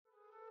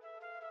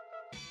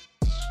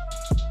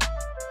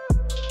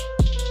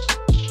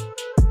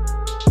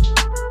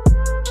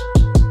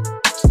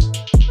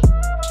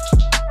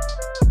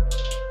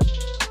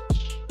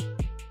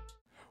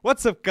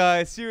What's up,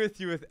 guys? Here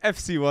with you with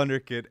FC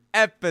Wonderkid,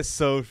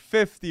 episode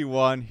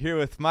 51. Here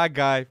with my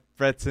guy,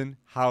 Breton.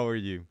 How are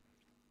you?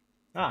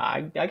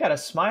 I got a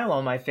smile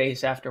on my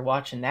face after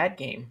watching that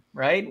game,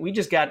 right? We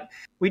just got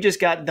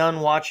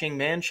done watching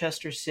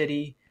Manchester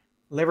City,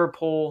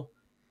 Liverpool,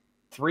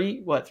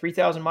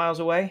 3,000 miles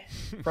away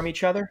from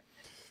each other.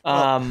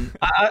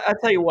 I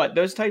tell you what,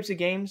 those types of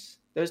games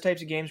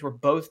where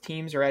both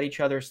teams are at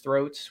each other's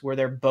throats, where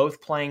they're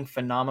both playing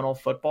phenomenal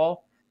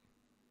football.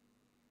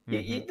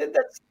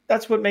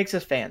 That's what makes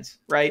us fans,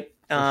 right?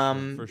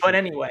 For sure. But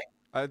anyway,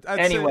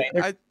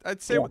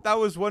 I'd say that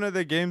was one of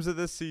the games of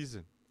the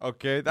season.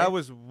 Okay, that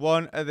was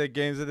one of the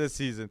games of the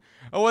season.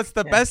 And what's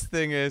the best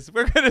thing is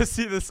we're gonna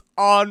see this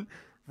on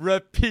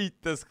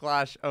repeat, this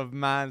clash of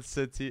Man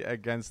City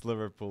against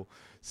Liverpool.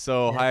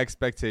 So high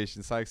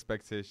expectations.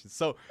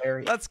 So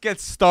let's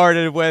get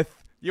started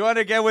with. You want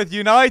to get with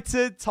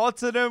United,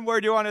 Tottenham?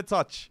 Where do you want to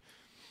touch?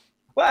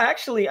 Well,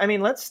 actually, I mean,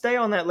 let's stay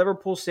on that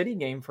Liverpool City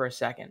game for a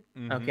second,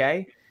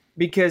 okay?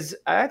 Because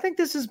I think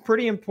this is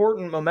pretty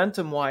important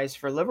momentum-wise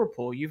for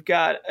Liverpool. You've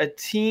got a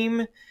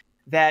team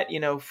that,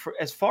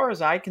 as far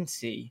as I can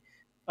see,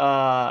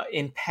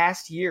 in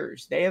past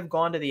years, they have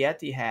gone to the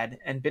Etihad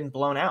and been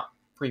blown out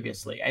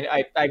previously.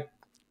 I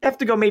have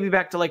to go maybe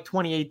back to like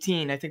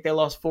 2018. I think they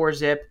lost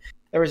 4-0.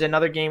 There was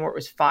another game where it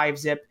was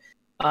 5-0.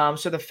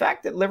 So the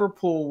fact that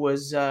Liverpool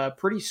was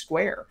pretty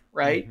square,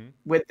 right,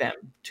 with them,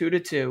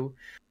 2-2.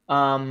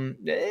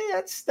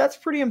 That's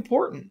pretty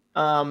important.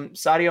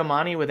 Sadio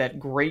Mane with that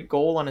great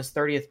goal on his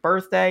 30th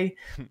birthday.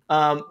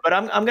 But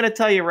I'm going to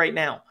tell you right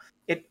now,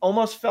 it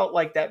almost felt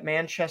like that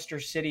Manchester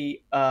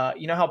City.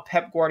 You know how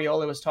Pep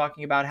Guardiola was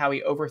talking about how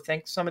he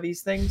overthinks some of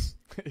these things,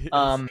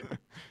 yes.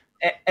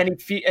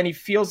 And he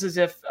feels as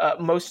if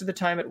most of the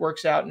time it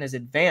works out in his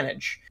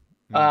advantage.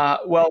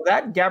 Well,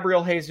 that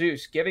Gabriel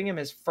Jesus giving him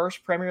his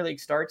first Premier League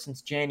start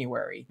since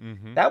January,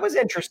 that was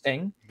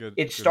interesting.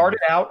 It started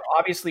out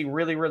obviously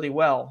really, really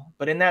well,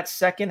 but in that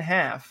second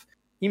half,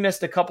 he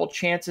missed a couple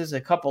chances,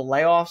 a couple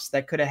layoffs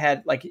that could have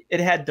had,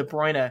 it had De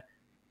Bruyne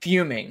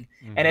fuming.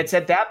 And it's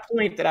at that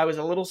point that I was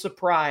a little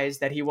surprised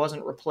that he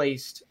wasn't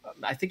replaced.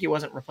 I think he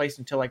wasn't replaced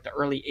until like the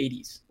early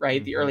 80s,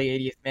 right? The early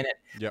 80th minute.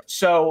 Yep.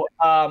 So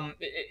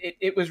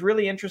it was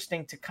really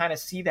interesting to kind of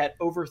see that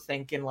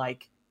overthink and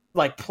like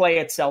play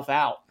itself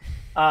out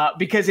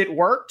because it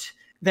worked.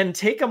 Then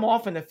take them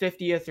off in the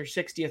 50th or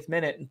 60th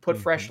minute and put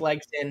fresh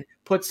legs in,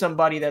 put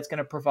somebody that's going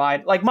to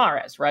provide, like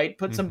Mahrez, right?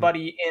 Put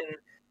somebody in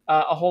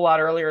a whole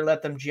lot earlier,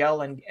 let them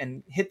gel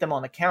and hit them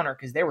on the counter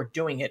because they were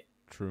doing it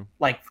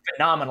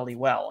phenomenally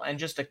well. And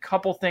just a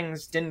couple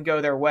things didn't go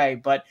their way.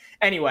 But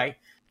anyway,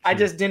 I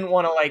just didn't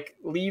want to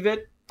leave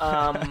it.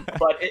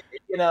 But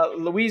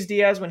Luis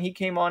Diaz, when he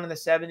came on in the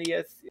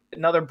 70th,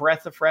 another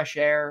breath of fresh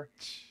air.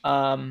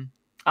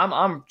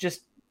 I'm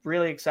just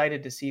really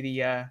excited to see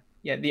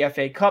the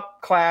FA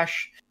Cup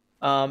clash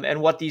and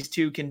what these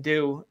two can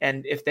do.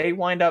 And if they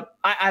wind up,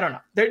 I don't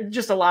know. They're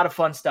just a lot of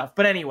fun stuff.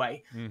 But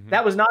anyway,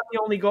 that was not the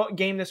only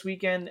game this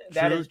weekend.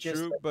 That is just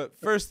true. But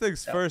first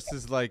things first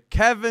is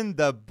Kevin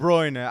De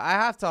Bruyne. I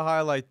have to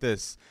highlight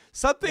this.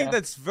 Something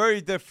that's very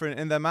different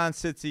in the Man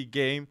City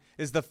game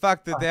is the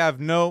fact that they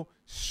have no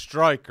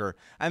striker.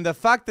 And the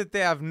fact that they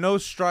have no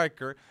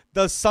striker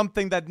does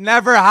something that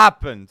never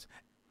happened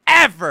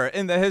ever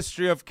in the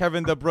history of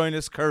Kevin De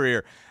Bruyne's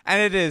career.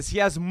 And it is, he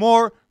has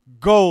more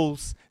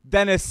goals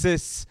than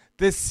assists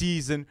this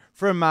season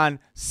for Man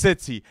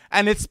City.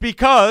 And it's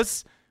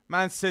because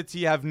Man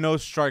City have no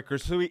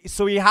strikers.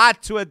 So he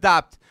had to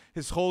adapt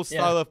his whole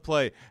style of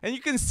play. And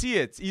you can see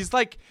it.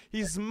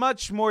 He's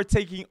much more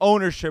taking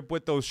ownership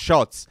with those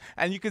shots.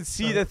 And you can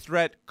see the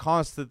threat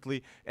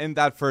constantly in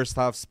that first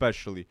half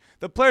especially.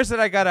 The players that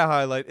I got to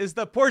highlight is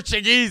the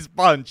Portuguese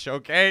bunch,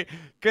 okay?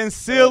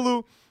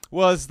 Cancelo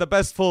was the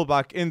best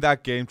fullback in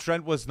that game.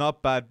 Trent was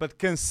not bad, but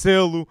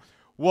Cancelo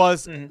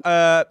was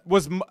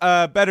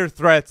better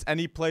threat, and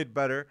he played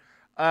better.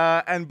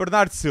 And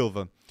Bernard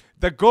Silva.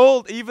 The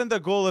goal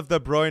of De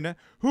Bruyne,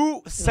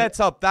 who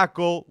sets up that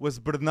goal was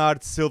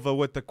Bernard Silva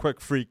with the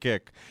quick free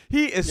kick.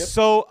 He is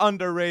so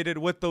underrated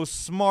with those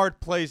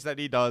smart plays that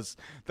he does,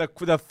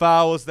 the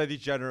fouls that he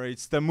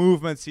generates, the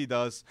movements he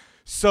does.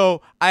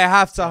 So I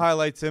have to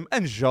highlight him.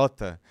 And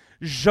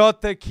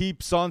Jota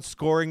keeps on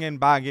scoring and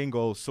bagging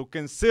goals. So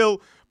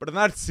Cancelo,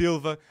 Bernard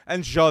Silva,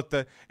 and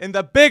Jota in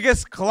the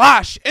biggest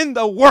clash in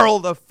the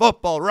world of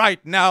football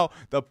right now.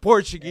 The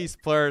Portuguese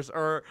players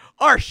are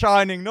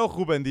shining. No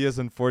Ruben Dias,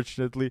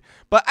 unfortunately.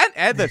 And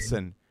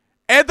Ederson.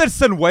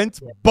 Ederson went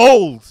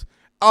bold.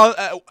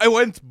 I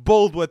went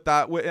bold with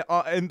that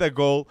in the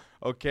goal.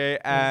 Okay,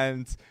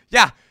 and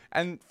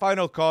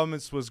final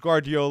comments was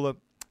Guardiola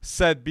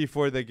said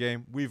before the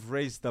game, we've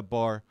raised the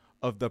bar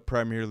of the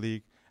Premier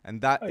League. And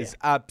that is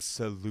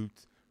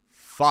absolute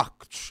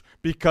fact.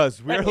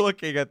 Because we're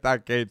looking at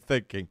that game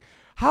thinking,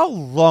 how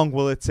long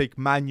will it take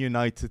Man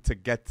United to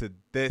get to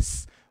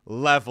this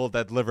level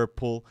that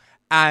Liverpool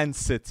and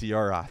City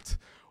are at?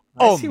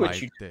 Oh my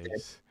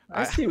days.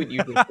 I see what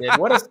you just did.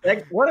 What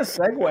a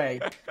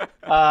segue.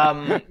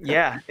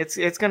 Yeah,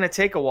 it's going to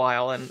take a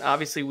while, and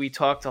obviously we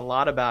talked a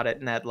lot about it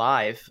in that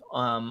live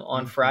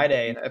on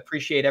Friday, and I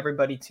appreciate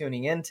everybody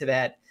tuning into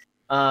that.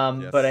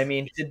 But I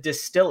mean, to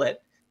distill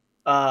it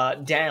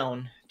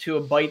down to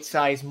a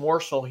bite-sized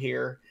morsel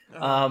here,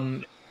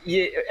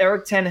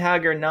 Eric Ten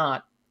Hag or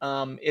not,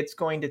 it's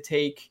going to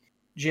take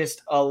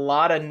just a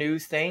lot of new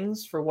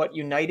things for what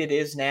United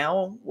is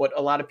now, what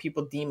a lot of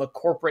people deem a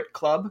corporate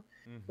club,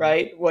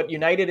 right? What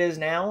United is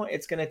now,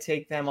 it's going to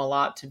take them a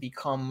lot to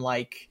become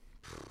like,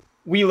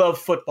 we love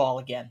football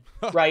again,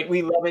 right?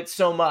 We love it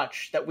so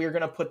much that we're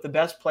going to put the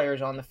best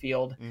players on the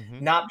field,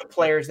 not the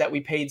players that we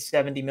paid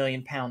 70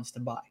 million pounds to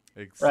buy.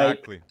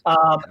 Exactly.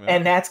 Right?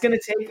 And that's going to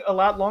take a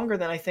lot longer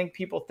than I think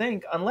people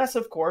think, unless,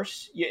 of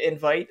course, you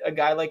invite a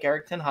guy like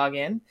Eric Ten Hag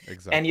in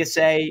and you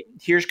say,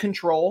 here's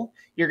control.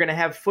 You're going to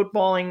have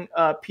footballing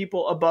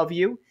people above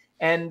you,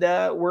 and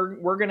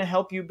we're going to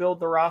help you build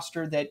the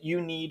roster that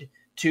you need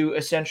to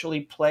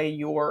essentially play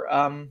your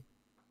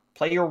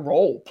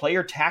role, play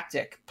your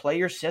tactic, play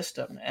your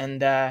system.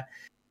 And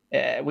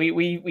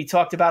we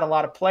talked about a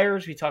lot of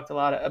players. We talked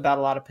about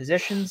a lot of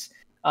positions.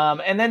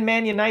 And then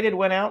Man United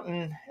went out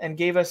and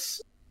gave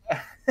us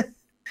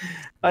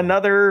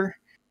another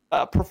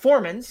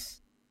performance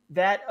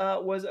that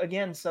was,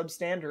 again,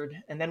 substandard.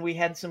 And then we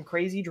had some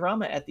crazy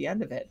drama at the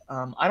end of it.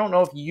 I don't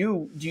know if do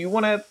you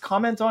want to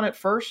comment on it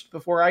first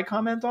before I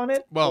comment on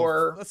it?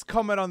 Well, let's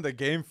comment on the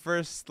game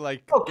first.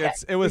 Okay,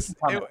 it was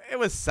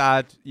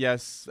sad,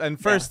 yes. And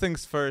first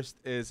things first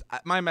is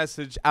my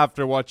message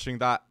after watching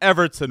that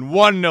Everton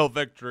 1-0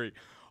 victory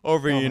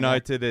over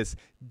United is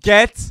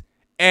get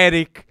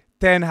Eric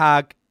Ten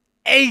Hag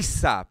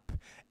ASAP.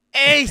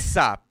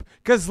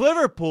 Because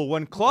Liverpool,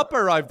 when Klopp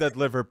arrived at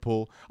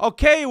Liverpool,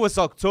 okay, it was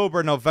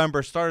October,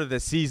 November, start of the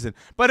season,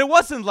 but it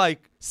wasn't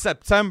like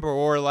September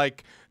or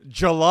like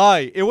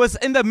July. It was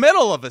in the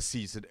middle of a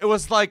season. It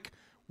was like,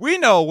 we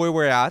know where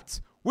we're at.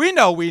 We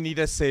know we need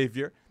a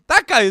savior.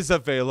 That guy is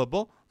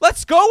available.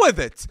 Let's go with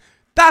it.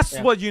 That's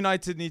what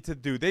United need to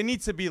do. They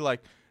need to be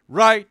like,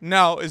 right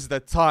now is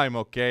the time,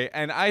 okay?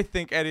 And I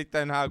think Erik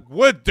Ten Hag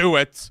would do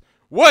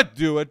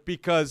it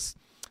because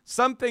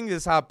something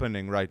is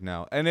happening right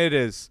now, and it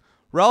is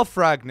Ralph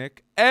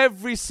Rangnick,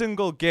 every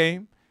single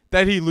game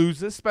that he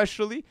loses,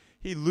 especially,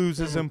 he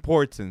loses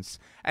importance.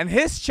 And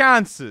his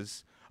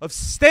chances of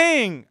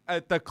staying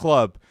at the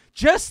club,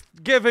 just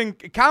giving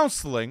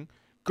counseling,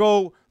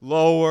 go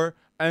lower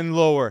and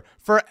lower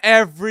for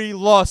every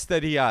loss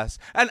that he has.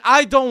 And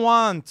I don't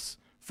want,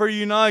 for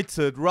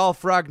United,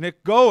 Ralph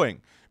Rangnick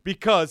going.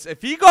 Because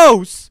if he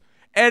goes,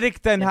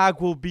 Erik Ten Hag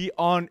will be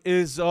on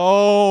his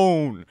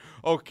own,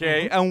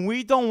 okay? And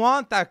we don't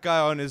want that guy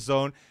on his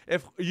own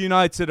if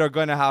United are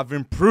going to have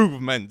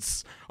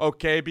improvements,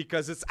 okay?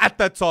 Because it's at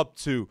the top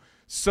two.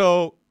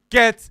 So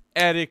get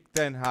Erik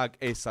Ten Hag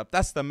ASAP.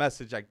 That's the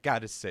message I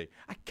got to say.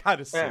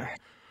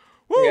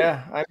 Woo.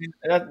 Yeah, I mean,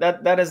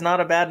 that is not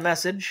a bad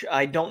message.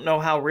 I don't know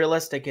how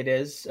realistic it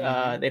is.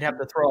 They'd have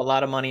to throw a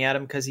lot of money at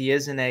him because he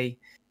is in an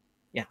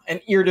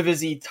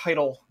Eredivisie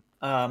title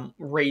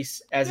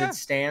race as it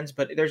stands,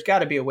 but there's got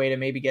to be a way to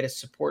maybe get a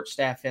support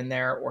staff in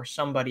there or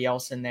somebody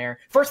else in there.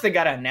 First, they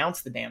got to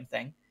announce the damn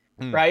thing,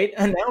 right?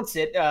 Announce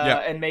it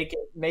and make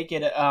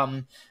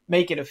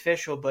it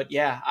official. But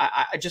yeah,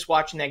 I just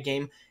watching that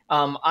game.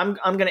 I'm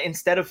gonna,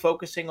 instead of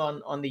focusing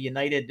on the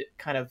United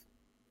kind of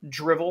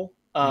drivel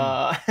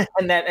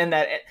and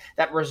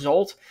that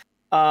result,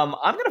 I'm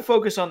gonna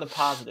focus on the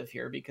positive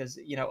here because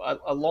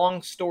a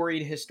long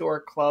storied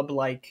historic club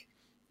like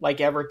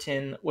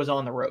Everton was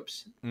on the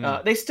ropes.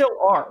 They still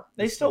are.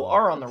 They still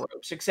are on the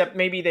ropes, except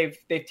maybe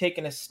they've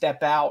taken a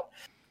step out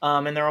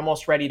and they're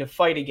almost ready to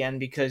fight again,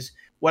 because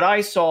what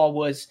I saw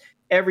was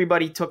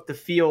everybody took the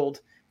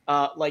field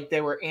like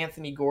they were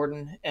Anthony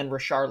Gordon and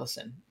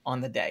Richarlison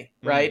on the day,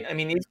 right? I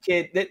mean,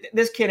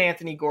 this kid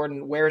Anthony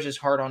Gordon wears his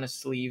heart on his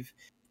sleeve,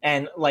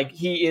 and like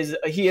he is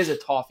a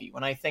toffee.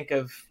 When I think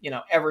of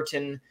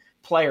Everton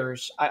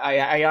players,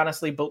 I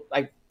honestly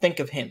I think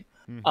of him.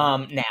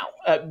 Now,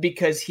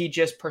 because he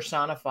just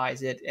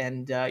personifies it,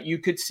 and you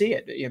could see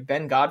it.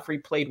 Ben Godfrey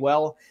played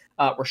well,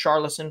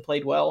 Richarlison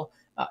played well,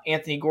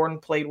 Anthony Gordon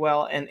played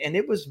well, and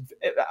it was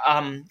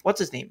what's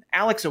his name?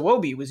 Alex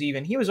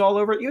Iwobi he was all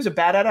over. He was a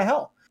bat out of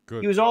hell.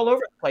 Good. He was all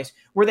over the place.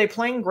 Were they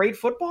playing great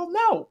football?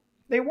 No,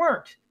 they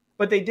weren't.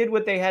 But they did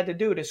what they had to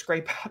do to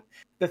scrape out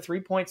the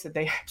 3 points that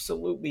they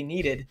absolutely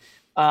needed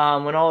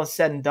when all is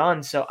said and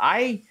done. So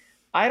I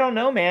don't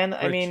know,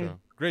 man.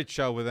 Great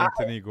show with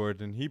Anthony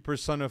Gordon. He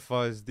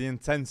personifies the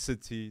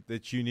intensity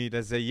that you need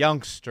as a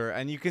youngster,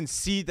 and you can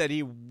see that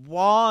he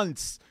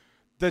wants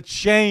the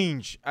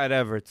change at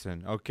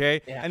Everton,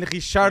 okay? Yeah. And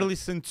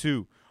Richarlison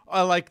too.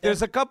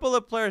 There's a couple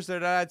of players there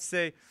that I'd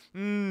say,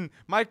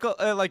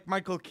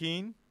 Michael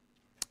Keane.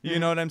 You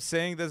know what I'm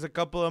saying? There's a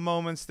couple of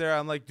moments there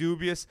I'm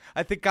dubious.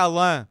 I think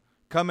Alain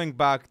coming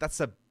back, that's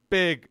a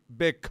big,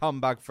 big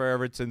comeback for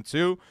Everton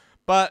too.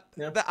 But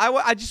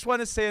I just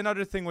want to say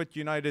another thing with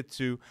United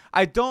too.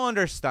 I don't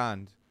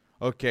understand.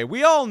 Okay,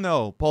 we all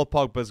know Paul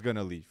Pogba's going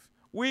to leave.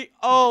 We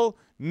all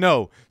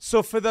know.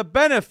 So for the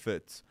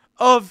benefit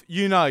of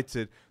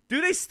United,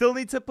 do they still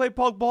need to play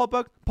Paul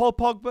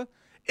Pogba?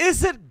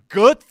 Is it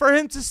good for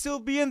him to still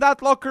be in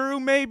that locker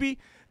room, maybe?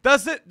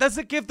 Does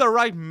it give the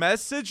right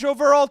message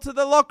overall to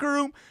the locker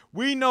room?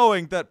 We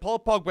knowing that Paul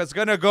Pogba is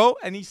going to go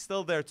and he's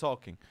still there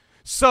talking.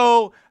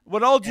 So,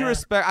 with all due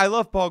respect, I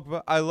love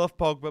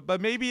Pogba,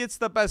 but maybe it's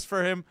the best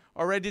for him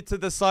already to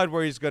decide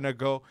where he's going to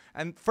go.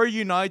 And for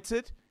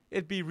United,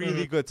 it'd be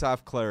really good to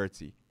have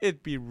clarity.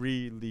 It'd be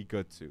really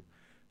good too.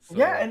 So.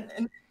 Yeah,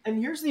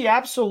 and here's the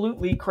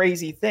absolutely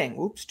crazy thing.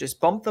 Oops, just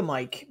bumped the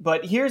mic.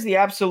 But here's the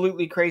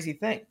absolutely crazy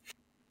thing.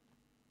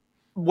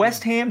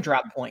 West Ham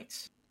dropped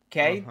points.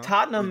 Okay,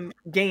 Tottenham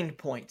gained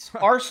points.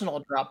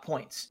 Arsenal dropped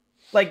points.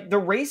 Like, the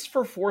race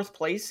for fourth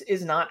place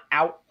is not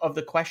out of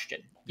the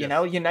question. You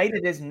know,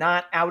 United is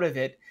not out of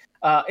it.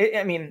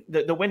 I mean,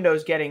 the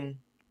window's getting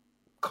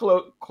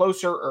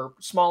closer or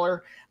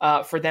smaller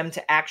for them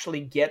to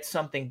actually get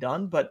something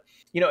done. But,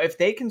 you know, if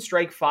they can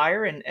strike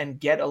fire and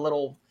get a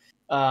little,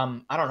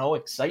 I don't know,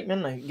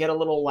 excitement, like get a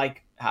little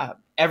like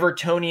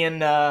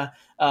Evertonian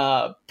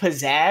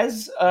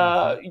pizzazz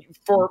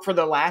for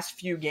the last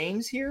few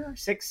games here,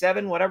 6,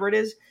 7, whatever it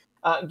is,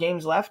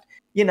 games left,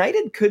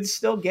 United could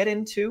still get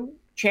into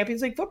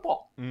Champions League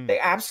football. They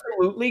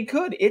absolutely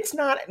could. It's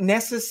not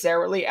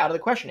necessarily out of the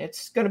question.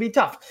 It's going to be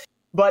tough.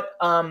 But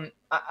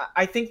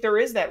I think there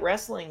is that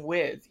wrestling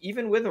with,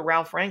 even with a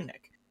Ralph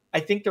Rangnick, I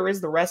think there is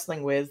the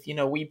wrestling with, you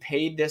know, we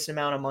paid this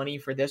amount of money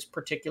for this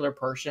particular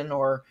person,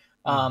 or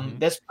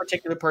this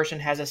particular person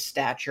has a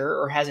stature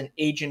or has an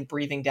agent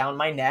breathing down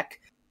my neck.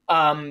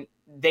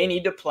 They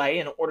need to play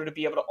in order to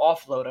be able to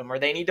offload him, or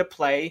they need to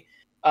play.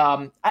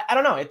 I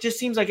don't know. It just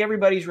seems like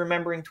everybody's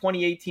remembering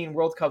 2018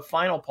 World Cup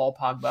final Paul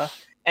Pogba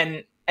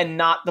and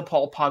not the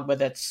Paul Pogba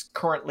that's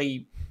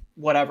currently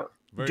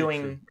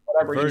doing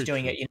whatever he's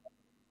doing at United.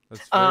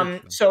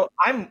 So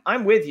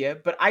I'm with you,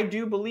 but I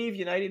do believe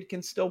United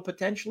can still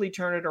potentially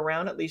turn it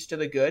around, at least to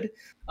the good.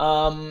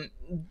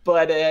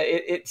 But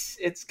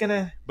it's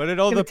gonna. But it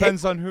all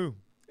depends on who.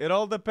 It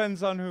all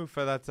depends on who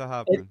for that to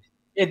happen.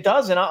 It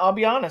does, and I'll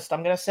be honest.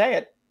 I'm gonna say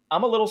it.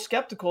 I'm a little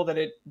skeptical that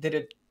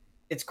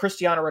it's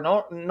Cristiano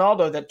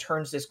Ronaldo that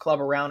turns this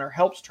club around or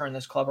helps turn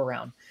this club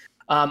around.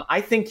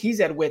 I think he's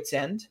at wit's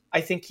end.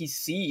 I think he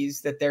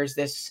sees that there's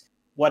this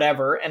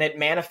whatever, and it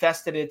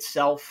manifested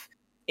itself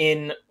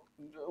in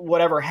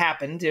whatever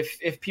happened.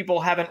 If people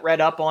haven't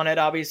read up on it,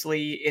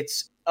 obviously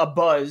it's a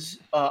buzz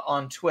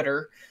on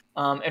Twitter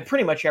and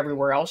pretty much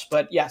everywhere else.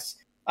 But yes,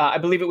 I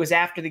believe it was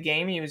after the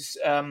game. He was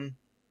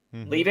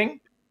leaving,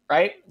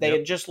 right? They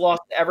had just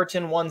lost to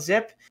Everton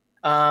 1-0.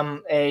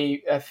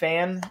 A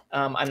fan,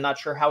 I'm not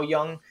sure how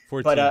young,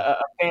 14. But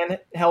a fan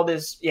held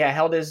his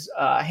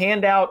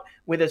hand out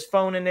with his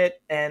phone in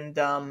it, and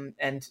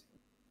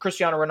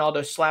Cristiano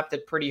Ronaldo slapped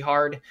it pretty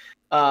hard.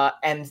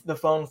 And the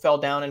phone fell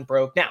down and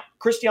broke. Now,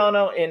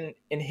 Cristiano, in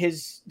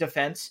his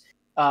defense,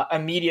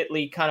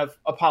 immediately kind of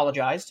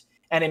apologized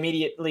and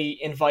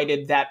immediately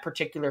invited that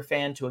particular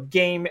fan to a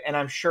game. And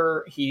I'm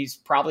sure he's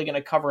probably going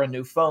to cover a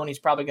new phone. He's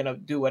probably going to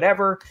do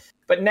whatever.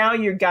 But now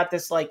you've got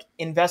this like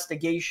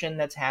investigation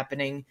that's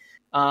happening.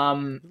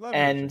 And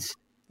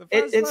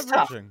it's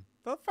tough.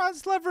 The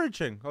fan's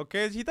leveraging,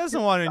 okay? He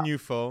doesn't want a new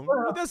phone.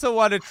 He doesn't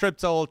want a trip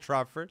to Old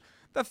Trafford.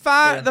 The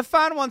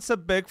fan wants a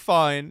big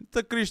fine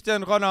to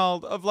Cristiano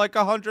Ronaldo of like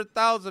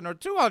 100,000 or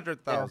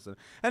 200,000,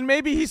 and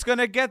maybe he's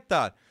gonna get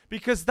that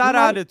because that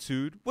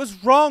attitude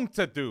was wrong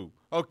to do.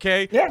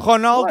 Okay,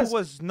 Ronaldo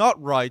was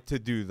not right to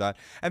do that,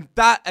 and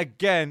that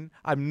again,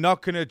 I'm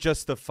not gonna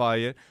justify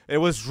it. It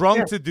was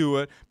wrong to do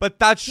it, but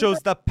that shows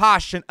the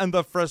passion and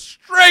the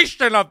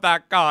frustration of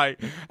that guy.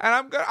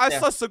 And I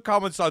saw some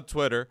comments on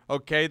Twitter.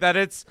 Okay,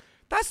 that's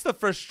the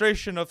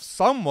frustration of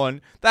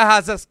someone that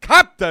has as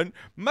captain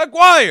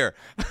Maguire.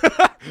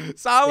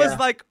 So I was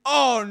like,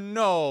 oh,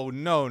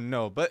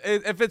 no. But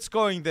if it's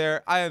going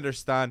there, I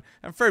understand.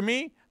 And for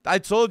me, I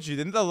told you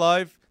in the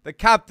live, the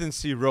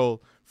captaincy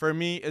role for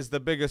me is the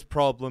biggest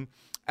problem.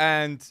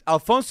 And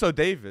Alphonso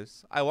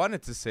Davies, I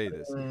wanted to say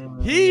this.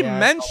 He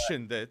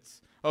mentioned it,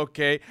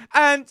 okay?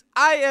 And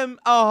I am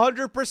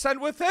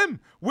 100% with him.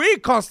 We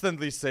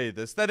constantly say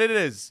this, that it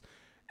is.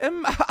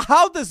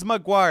 How does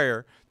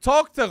Maguire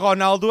talk to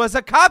Ronaldo as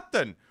a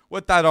captain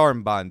with that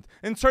armband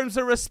in terms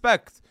of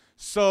respect?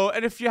 So,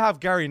 and if you have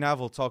Gary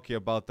Neville talking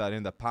about that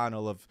in the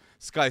panel of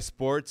Sky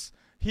Sports,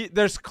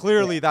 there's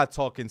clearly that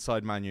talk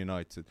inside Man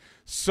United.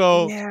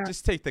 So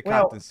just take the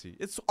captaincy.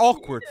 It's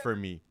awkward for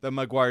me that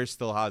Maguire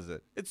still has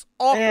it. It's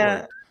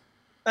awkward.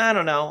 I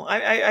don't know.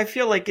 I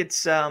feel like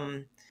it's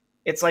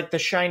like the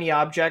shiny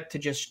object to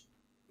just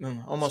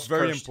almost it's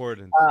very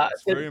important.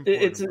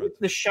 It's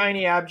the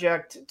shiny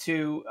object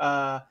to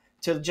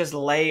just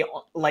lay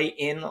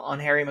in on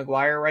Harry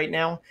Maguire right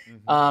now.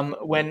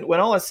 When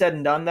all is said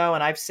and done, though,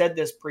 and I've said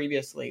this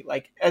previously,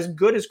 like as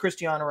good as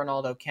Cristiano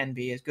Ronaldo can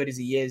be, as good as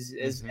he is,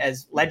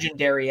 as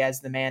legendary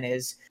as the man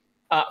is,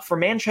 for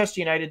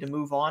Manchester United to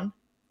move on,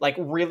 like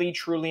really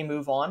truly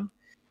move on,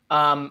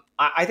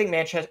 I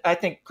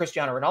think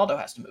Cristiano Ronaldo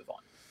has to move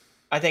on.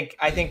 I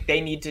think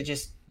they need to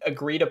just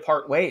agree to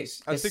part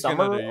ways this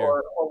summer another year.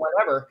 or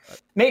whatever.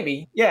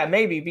 Maybe,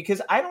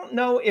 because I don't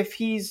know if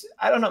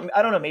I don't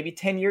know, maybe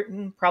 10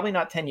 years, probably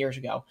not 10 years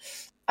ago.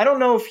 I don't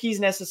know if he's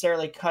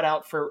necessarily cut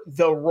out for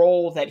the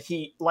role that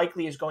he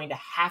likely is going to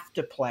have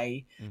to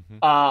play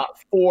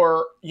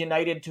for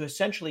United to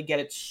essentially get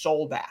its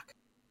soul back,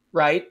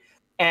 right?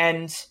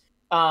 And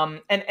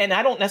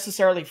I don't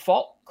necessarily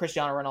fault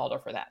Cristiano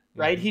Ronaldo for that,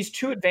 right? He's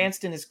too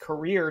advanced in his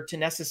career to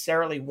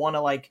necessarily want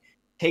to like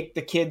take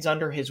the kids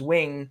under his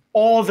wing,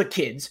 all the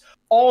kids,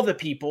 all the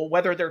people,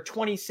 whether they're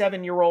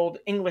 27-year-old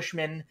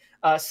Englishmen,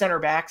 center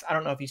backs. I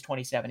don't know if he's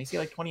 27. Is he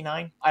like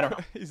 29? I don't know.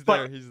 He's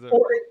there.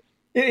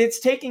 It's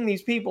taking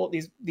these people,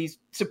 these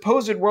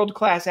supposed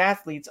world-class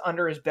athletes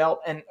under his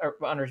belt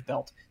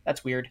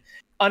that's weird,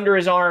 under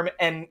his arm,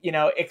 and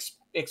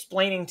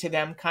explaining to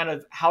them kind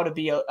of how to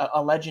be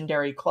a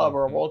legendary club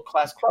or a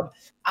world-class club.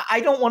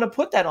 I don't want to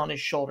put that on his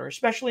shoulder,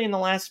 especially in the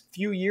last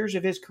few years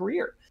of his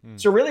career.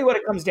 So really what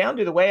it comes down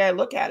to, the way I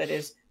look at it,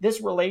 is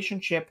this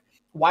relationship,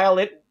 while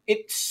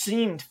it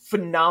seemed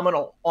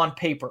phenomenal on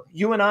paper,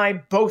 you and I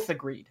both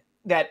agreed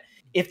that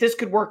if this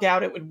could work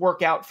out, it would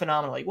work out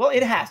phenomenally. Well,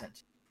 it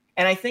hasn't.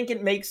 And I think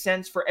it makes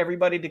sense for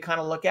everybody to kind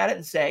of look at it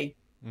and say,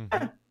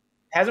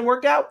 hasn't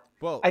worked out.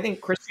 Well, I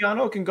think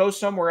Cristiano can go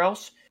somewhere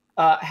else,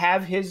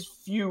 have his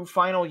few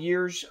final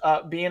years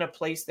be in a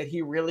place that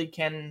he really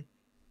can.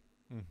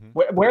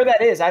 Where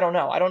that is, I don't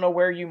know. I don't know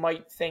where you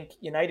might think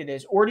United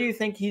is. Or do you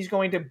think he's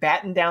going to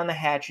batten down the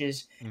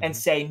hatches and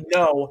say,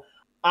 no,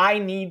 I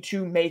need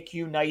to make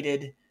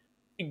United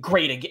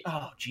great again?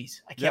 Oh,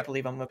 geez. I can't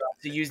believe I'm about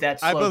to use that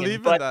slogan. I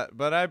believe in that.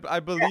 But I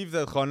believe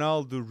that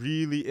Ronaldo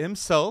really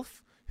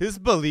himself, his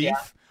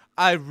belief,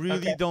 I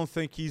really don't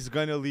think he's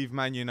going to leave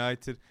Man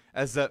United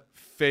as a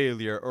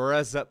failure or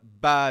as a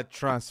bad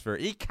transfer.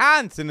 He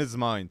can't in his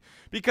mind.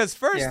 Because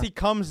first he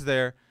comes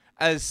there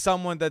as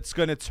someone that's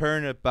going to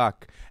turn it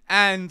back.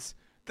 And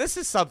this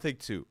is something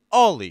too.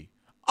 Oli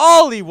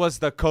was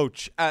the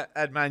coach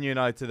at Man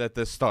United at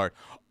the start.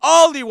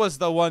 Oli was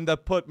the one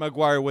that put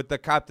Maguire with the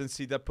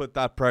captaincy, that put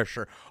that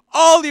pressure.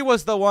 Oli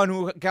was the one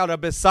who got a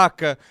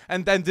Bissaka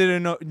and then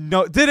didn't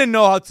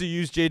know how to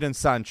use Jadon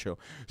Sancho.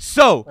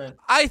 So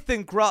I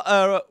think Ralph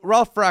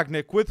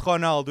Rangnick with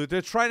Ronaldo,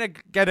 they're trying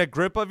to get a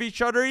grip of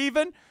each other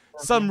even.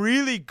 Some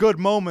really good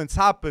moments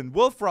happened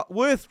with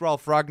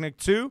Ralph Rangnick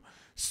too.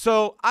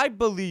 So I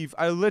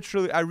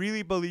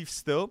really believe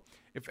still,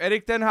 if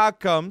Erik ten Hag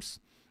comes,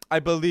 I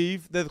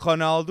believe that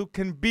Ronaldo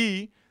can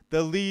be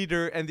the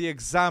leader and the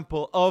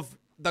example of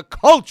the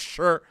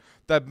culture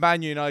that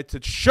Man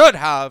United should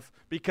have,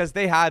 because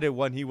they had it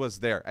when he was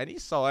there and he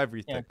saw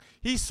everything.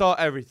 He saw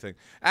everything.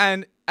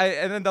 And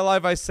in the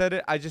live I said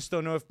it, I just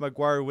don't know if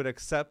Maguire would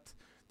accept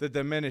the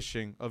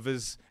diminishing of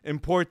his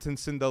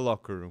importance in the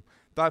locker room.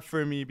 That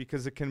for me,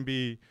 because it can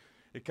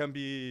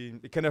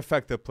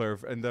affect the player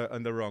in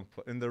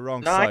the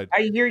wrong side.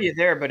 I hear you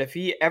there, but if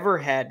he ever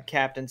had a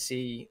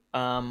captaincy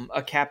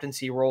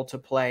role to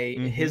play,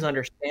 his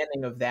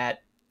understanding of that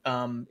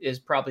is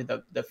probably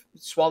the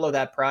swallow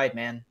that pride,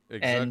 man.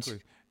 Exactly.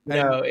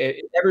 And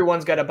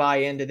everyone's got to buy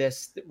into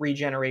this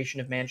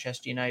regeneration of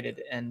Manchester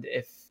United, and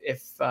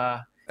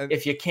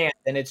if you can't,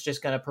 then it's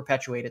just going to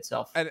perpetuate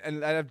itself.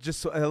 And I've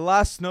just a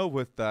last note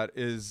with that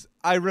is,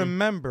 I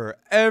remember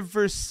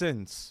ever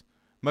since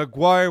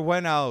Maguire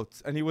went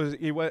out and he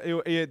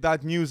had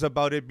that news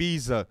about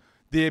Ibiza,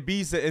 the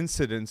Ibiza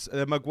incidents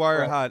that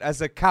Maguire had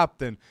as a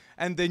captain,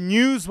 and the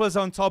news was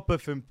on top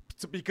of him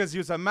because he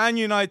was a Man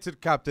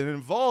United captain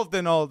involved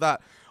in all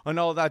that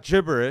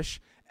gibberish.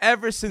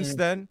 Ever since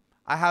then,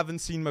 I haven't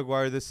seen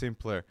Maguire the same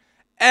player.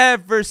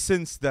 Ever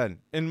since then,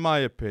 in my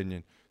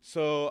opinion.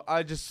 So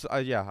I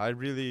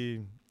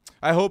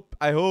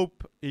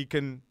hope he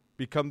can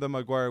become the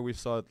Maguire we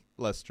saw at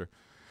Leicester.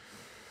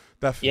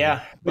 Definitely.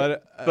 Yeah,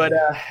 but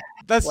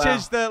let's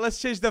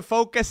change the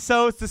focus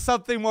so to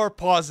something more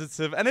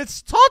positive, and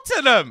it's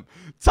Tottenham.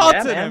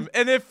 Yeah,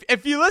 and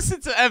if you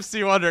listen to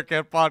FC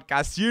Wonderkid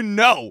podcast, you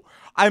know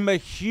I'm a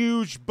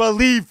huge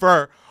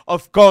believer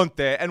of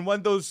Conte. And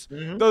when those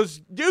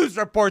news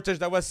reporters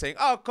that was saying,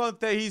 "Oh,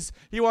 Conte,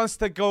 he wants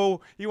to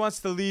go, he wants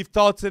to leave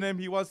Tottenham,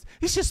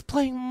 he's just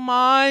playing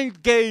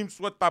mind games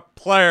with the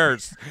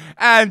players,"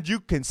 and you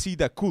can see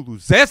that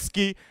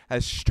Kulusevski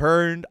has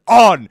turned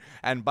on,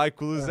 and by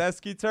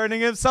Kulusevski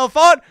turning himself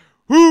on,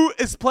 who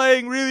is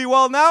playing really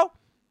well now?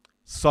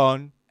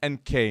 Son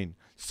and Kane.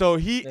 So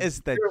he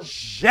is the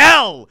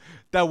gel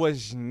that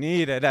was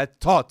needed at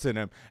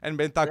Tottenham, and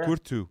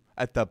Bentancur too.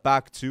 At the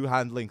back too,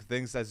 handling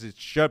things as it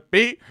should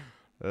be.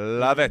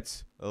 Love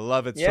it.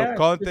 Yeah, so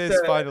Conte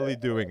is finally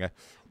doing it.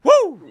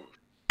 Woo!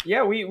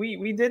 Yeah,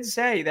 we did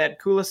say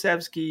that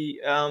Kulusevski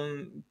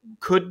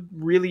could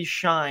really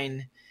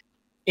shine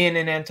in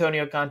an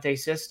Antonio Conte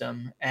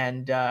system.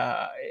 And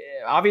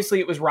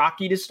obviously it was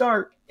rocky to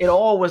start. It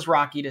all was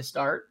rocky to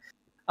start.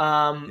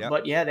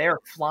 But yeah, they are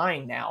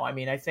flying now. I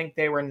mean, I think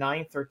they were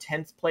 9th or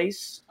 10th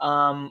place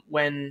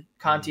when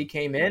Conte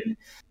came in.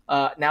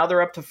 Now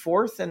they're up to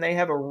 4th, and they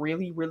have a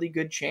really, really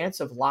good chance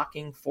of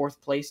locking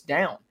 4th place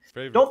down.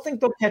 Don't think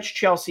they'll catch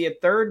Chelsea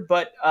at 3rd,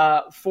 but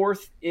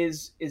 4th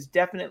is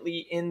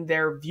definitely in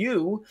their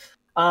view.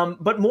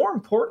 But more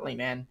importantly,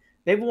 man,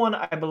 they've won,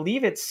 I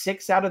believe it's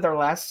 6 out of their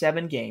last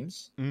 7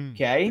 games.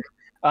 Okay.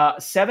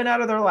 7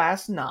 out of their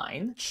last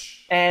 9.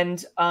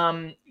 And,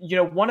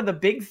 one of the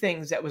big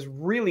things that was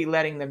really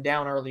letting them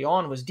down early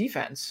on was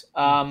defense.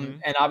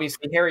 And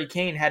obviously Harry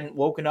Kane hadn't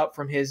woken up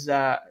from his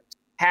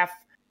half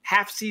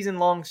season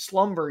long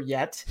slumber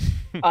yet.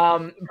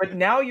 But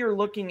now you're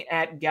looking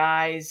at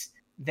guys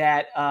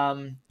that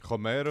are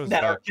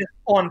just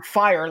on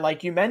fire,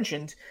 like you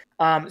mentioned.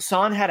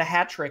 Son had a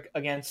hat trick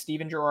against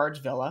Steven Gerrard's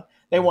Villa.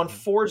 They won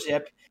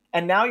 4-0,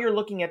 and now you're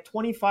looking at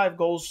 25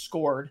 goals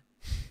scored,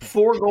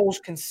 4 goals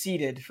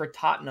conceded for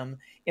Tottenham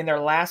in their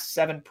last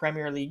 7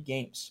 Premier League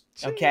games.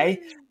 Okay,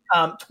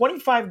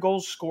 25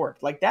 goals scored,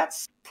 like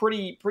that's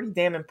pretty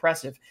damn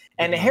impressive.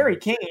 And Harry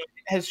Kane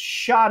has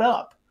shot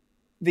up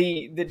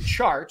the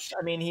charts.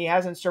 I mean, he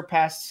hasn't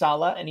surpassed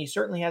Salah, and he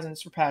certainly hasn't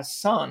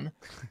surpassed Son.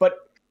 But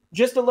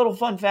just a little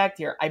fun fact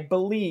here: I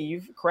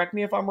believe, correct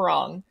me if I'm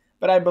wrong,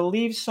 but I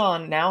believe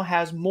Son now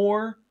has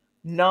more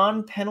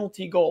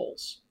non-penalty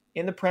goals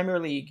in the Premier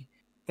League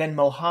than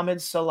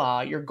Mohamed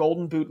Salah, your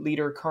Golden Boot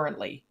leader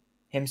currently,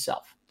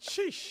 himself.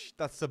 Sheesh,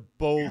 that's a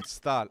bold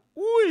stat.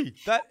 Ooh,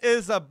 that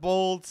is a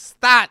bold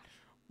stat.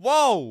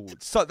 Whoa,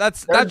 so that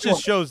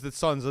just shows that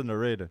Son's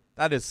underrated.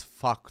 That is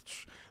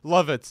fucked.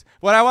 Love it.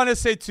 What I want to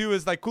say too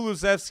is like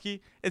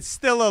Kulusevski, it's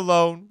still a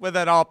loan with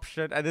an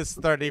option and it's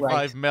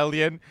 35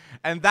 million,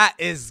 and that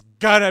is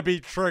gonna be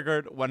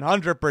triggered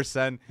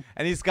 100%.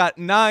 And he's got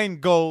 9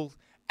 goals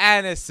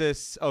and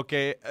assists.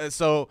 Okay,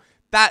 so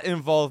that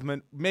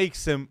involvement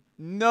makes him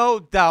no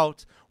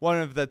doubt one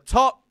of the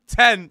top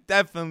 10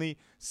 definitely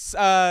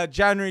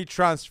January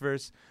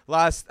transfers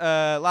last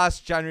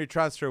January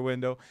transfer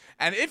window.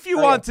 And if you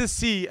want to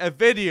see a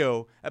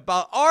video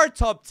about our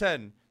top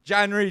 10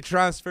 January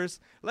transfers,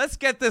 let's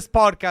get this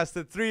podcast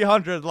to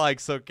 300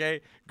 likes,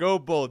 okay? Go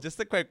bold. Just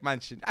a quick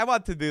mention. I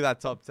want to do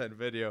that top 10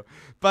 video.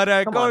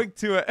 But going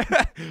to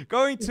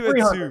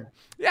it too.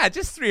 Yeah,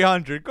 just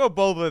 300. Go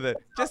bold with it.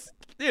 Just,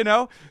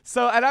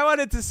 So, and I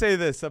wanted to say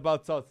this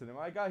about Tottenham.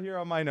 I got here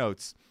on my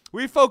notes.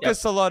 We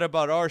focus a lot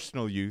about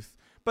Arsenal youth,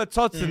 but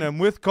Tottenham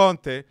with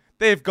Conte,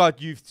 they've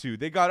got youth too.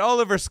 They got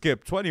Oliver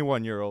Skip,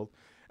 21-year-old.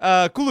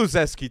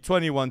 Kulusevski,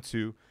 21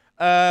 too.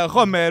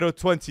 Romero,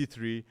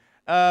 23.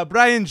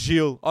 Brian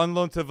Gil on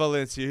loan to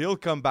Valencia. He'll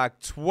come back,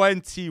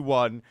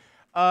 21.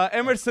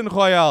 Emerson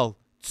Royal,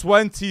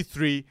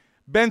 23.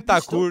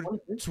 Bentancur,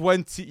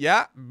 20.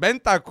 Yeah,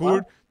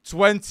 Bentancur,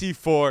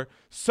 24.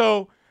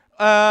 So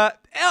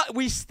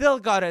we still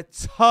got a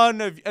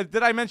ton of...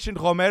 did I mention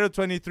Romero,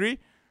 23?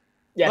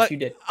 Yes, you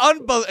did.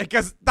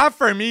 Because that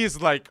for me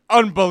is like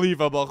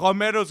unbelievable.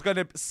 Romero's going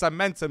to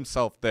cement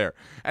himself there.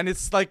 And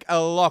it's like a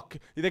lock.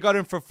 They got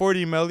him for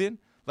 40 million.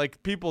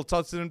 Like, people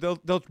touching him,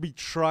 they'll be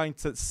trying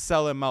to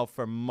sell him out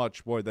for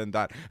much more than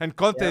that. And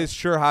Conte is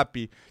sure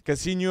happy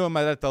because he knew him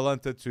at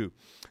Atalanta too.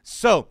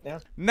 So,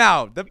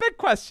 now, the big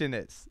question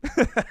is,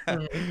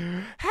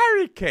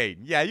 Harry Kane.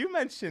 Yeah, you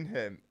mentioned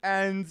him.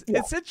 And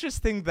it's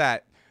interesting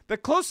that the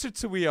closer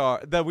we are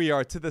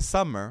to the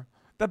summer,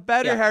 the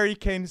better Harry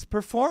Kane is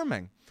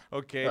performing.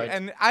 Okay,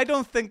 and I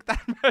don't think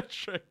that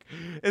metric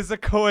is a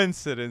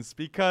coincidence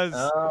because,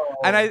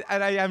 and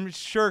I am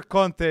sure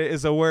Conte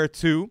is aware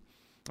too.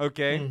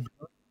 Okay,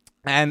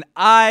 and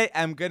I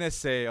am gonna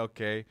say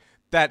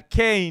that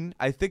Kane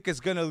I think is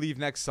gonna leave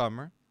next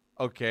summer.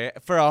 Okay,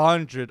 for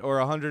 100 or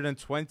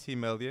 120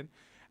 million,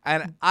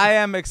 and I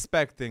am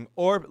expecting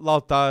or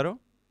Lautaro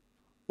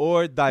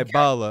or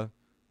Dybala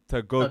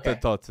to go to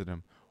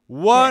Tottenham.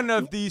 One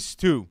of these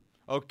two.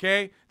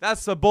 Okay,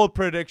 that's a bold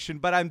prediction,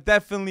 but I'm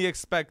definitely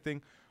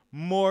expecting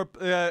more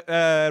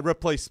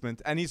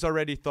replacement, and he's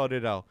already thought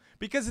it out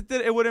because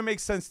it wouldn't make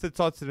sense to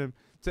Tottenham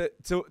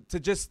to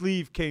just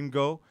leave Kane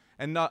go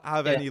and not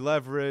have any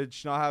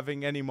leverage, not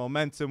having any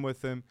momentum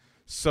with him.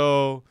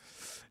 So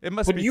it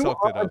must be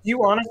talked it out. Do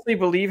you honestly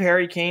believe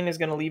Harry Kane is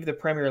going to leave the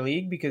Premier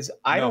League? Because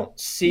I don't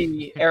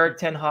see Eric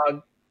Ten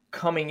Hag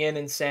coming in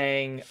and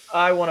saying,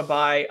 I want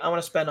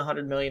to spend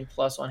 100 million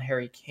plus on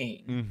Harry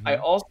Kane. I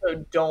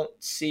also don't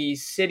see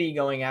City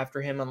going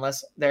after him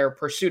unless their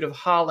pursuit of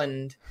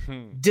Haaland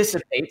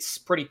dissipates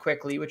pretty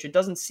quickly, which it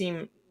doesn't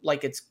seem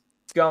like it's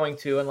going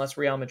to unless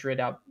Real Madrid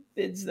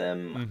outbids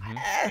them.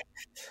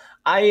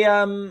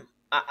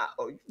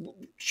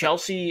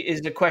 Chelsea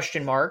is a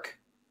question mark.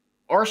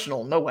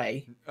 Arsenal, no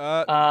way.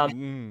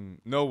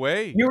 No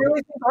way. You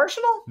really think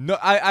Arsenal? No,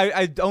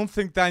 I don't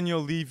think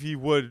Daniel Levy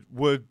would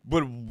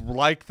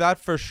like that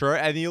for sure,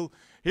 and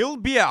he'll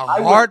be a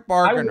hard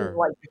bargainer.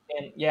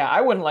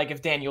 I wouldn't like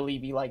if Daniel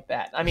Levy liked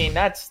that. I mean,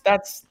 that's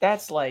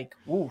like,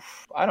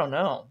 oof. I don't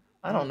know.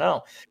 I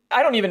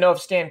don't even know if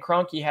Stan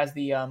Kroenke has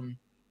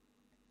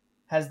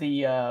has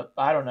the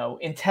I don't know,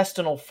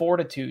 intestinal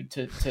fortitude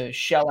to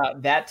shell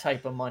out that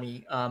type of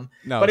money. No,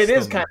 but it still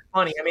is kind of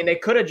funny. I mean, they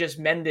could have just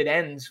mended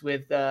ends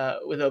with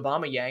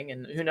Aubameyang,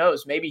 and who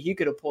knows, maybe he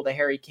could have pulled a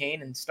Harry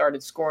Kane and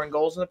started scoring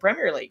goals in the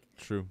Premier League.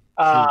 True.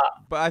 Uh,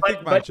 But I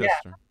think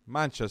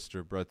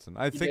Manchester, Breton.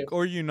 I think, do.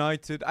 or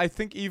United. I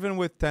think even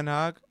with Ten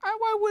Hag,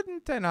 why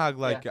wouldn't Ten Hag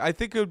like it? I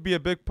think it would be a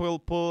big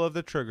pull of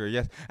the trigger,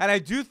 yes. And I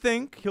do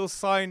think he'll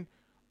sign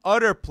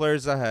other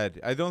players ahead.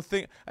 I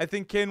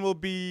think Kane will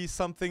be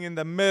something in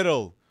the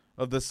middle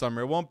of the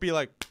summer. It won't be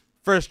like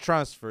first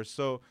transfer,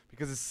 so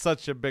because it's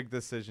such a big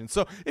decision.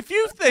 So if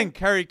you think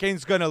Harry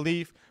Kane's gonna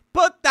leave,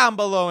 put down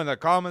below in the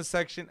comment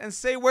section and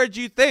say where do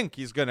you think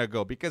he's gonna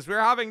go, because we're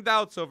having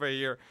doubts over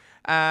here.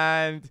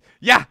 And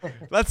yeah,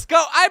 let's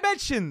go. I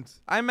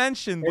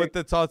mentioned with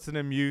the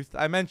Tottenham youth,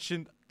 I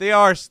mentioned the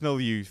Arsenal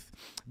youth.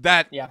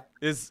 That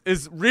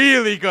is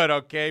really good,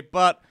 okay?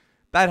 But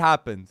that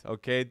happened,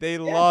 okay? They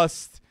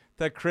lost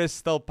to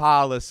Crystal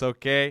Palace,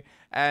 okay?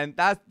 And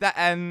that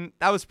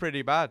was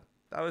pretty bad.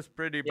 That was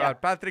pretty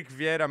bad. Patrick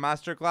Vieira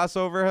masterclass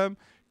over him.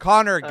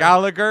 Conor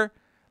Gallagher,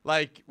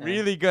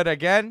 really good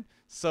again.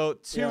 So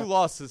 2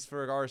 losses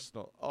for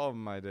Arsenal. Oh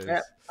my days. Yeah,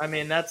 I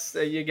mean that's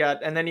you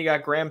got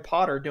Graham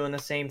Potter doing the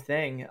same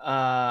thing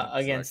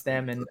against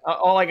them. And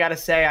all I gotta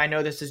say, I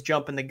know this is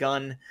jumping the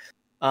gun.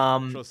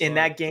 In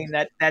that game,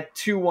 that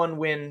 2-1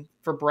 win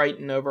for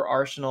Brighton over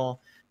Arsenal.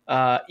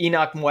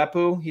 Enoch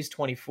Mwepu, he's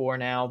 24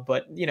 now,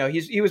 but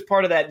he was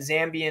part of that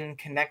Zambian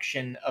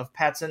connection of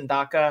Patson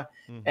Daka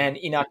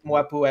and Enoch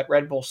Mwepu at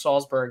Red Bull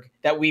Salzburg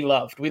that we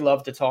loved. We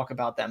loved to talk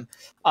about them.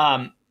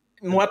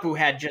 Mwepu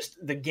had just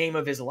the game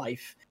of his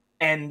life.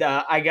 And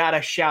I got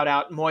to shout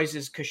out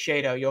Moises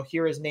Caicedo. You'll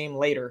hear his name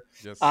later.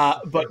 Yes.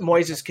 But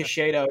Moises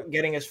Caicedo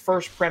getting his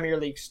first Premier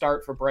League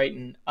start for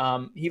Brighton,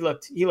 he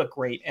looked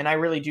great. And I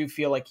really do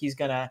feel like he's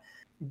going to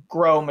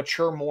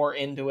mature more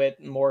into it,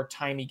 the more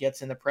time he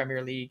gets in the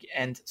Premier League.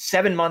 And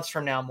 7 months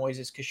from now,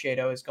 Moises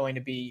Caicedo is going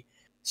to be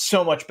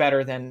so much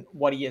better than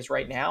what he is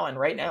right now. And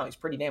right now, he's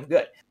pretty damn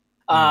good.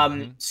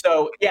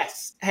 So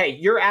yes, hey,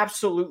 you're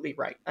absolutely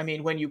right. I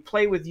mean, when you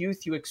play with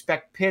youth, you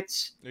expect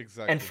pits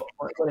and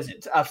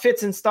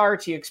fits and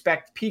starts. You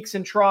expect peaks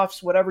and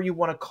troughs, whatever you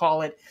want to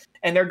call it.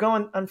 And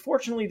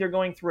unfortunately, they're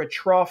going through a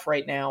trough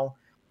right now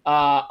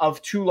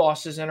of 2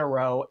 losses in a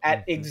row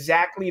at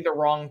exactly the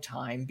wrong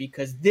time,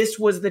 because this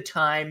was the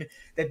time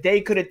that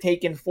they could have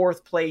taken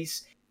 4th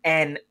place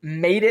and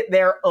made it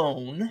their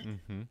own,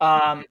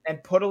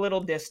 and put a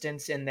little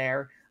distance in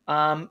there.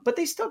 But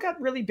they still got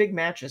really big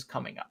matches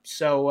coming up.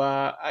 So,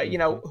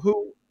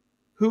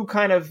 who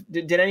kind of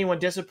did anyone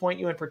disappoint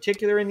you in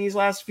particular in these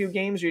last few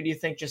games, or do you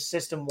think just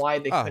system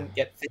wide they couldn't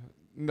get fit?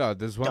 No,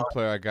 there's one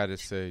player I gotta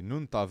say,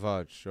 Nuno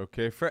Tavares.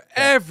 Okay, for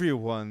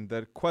everyone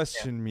that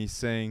questioned me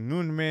saying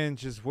Nuno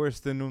Mendes is worse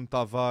than Nuno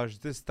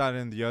Tavares, this, that,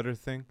 and the other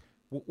thing.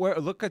 Where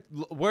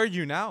are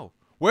you now?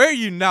 Where are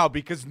you now?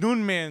 Because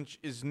Nuno Mendes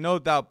is no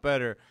doubt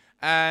better.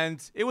 And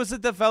it was a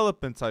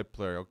development type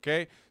player,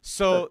 okay?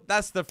 So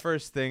that's the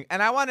first thing.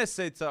 And I want to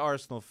say to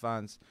Arsenal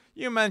fans,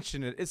 you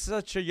mentioned it. It's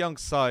such a young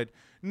side.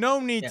 No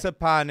need to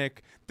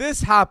panic.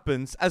 This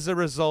happens as a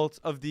result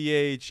of the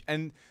age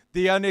and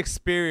the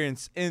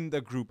inexperience in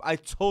the group. I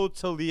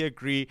totally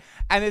agree.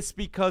 And it's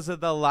because of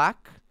the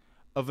lack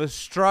of a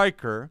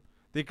striker.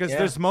 Because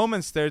there's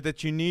moments there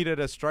that you needed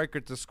a striker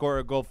to score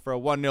a goal for a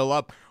 1-0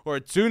 up or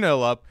a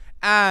 2-0 up.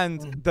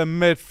 And the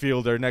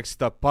midfielder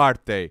next up,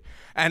 Partey.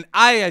 And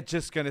I am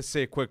just going to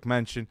say a quick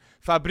mention.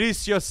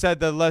 Fabrizio said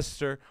that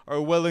Leicester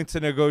are willing to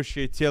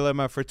negotiate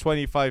Tielemans for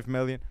 25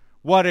 million.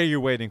 What are you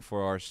waiting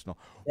for, Arsenal?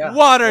 Yeah.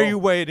 What are you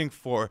waiting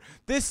for?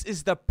 This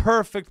is the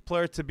perfect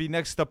player to be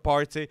next to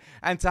Partey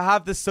and to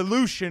have the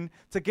solution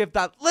to give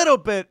that little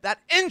bit, that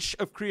inch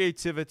of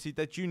creativity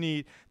that you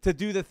need to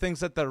do the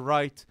things at the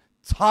right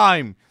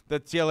time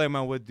that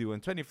Tielemans would do,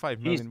 and 25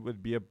 million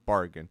would be a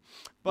bargain.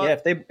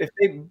 But if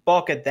they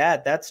balk at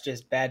that, that's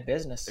just bad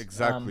business.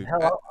 Exactly.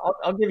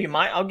 I'll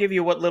give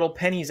you what little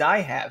pennies I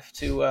have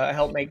to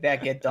help make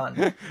that get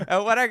done.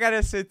 And what I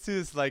gotta say too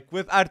is, like,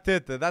 with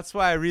Arteta, that's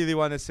why I really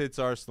want to say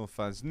to Arsenal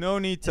fans, no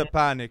need to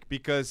panic,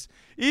 because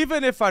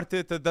even if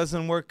Arteta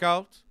doesn't work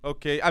out,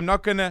 okay, I'm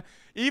not gonna.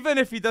 Even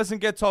if he doesn't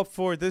get top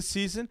 4 this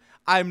season,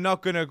 I'm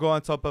not going to go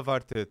on top of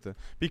Arteta,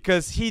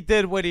 because he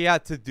did what he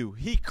had to do.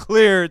 He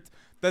cleared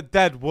the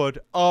deadwood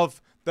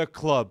of the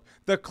club.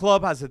 The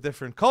club has a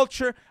different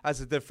culture,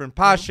 has a different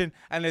passion,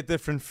 and a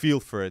different feel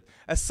for it.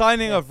 A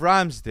signing of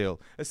Ramsdale,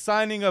 a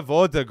signing of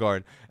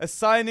Odegaard, a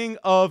signing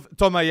of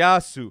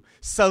Tomiyasu,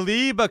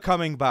 Saliba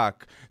coming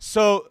back.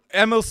 So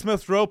Emil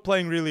Smith-Rowe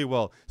playing really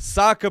well,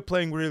 Saka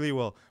playing really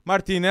well,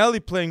 Martinelli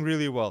playing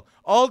really well.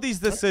 All these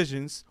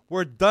decisions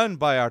were done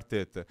by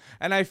Arteta.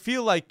 And I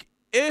feel like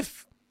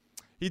if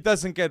he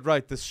doesn't get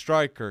right the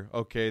striker,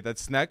 okay,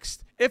 that's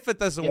next. If it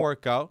doesn't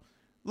work out,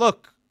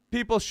 look,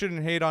 people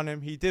shouldn't hate on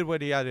him. He did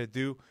what he had to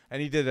do,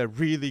 and he did a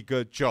really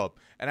good job.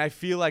 And I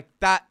feel like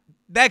that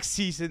next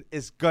season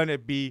is going to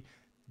be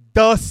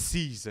the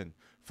season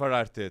for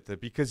Arteta,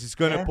 because he's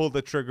going to pull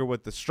the trigger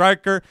with the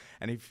striker.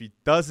 And if he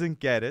doesn't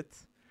get it,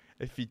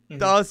 If he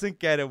doesn't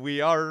get it,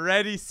 we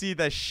already see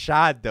the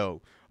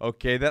shadow,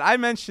 okay? That I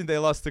mentioned they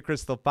lost to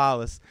Crystal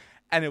Palace,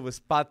 and it was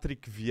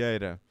Patrick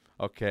Vieira,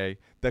 okay?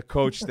 The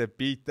coach that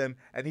beat them,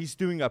 and he's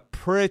doing a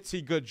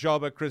pretty good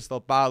job at Crystal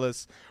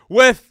Palace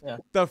with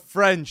the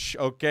French,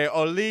 okay?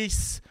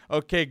 Olise,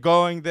 okay,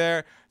 going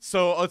there.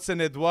 So,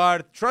 Hudson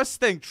Edouard,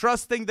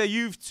 trusting the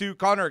youth too.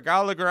 Conor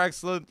Gallagher,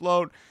 excellent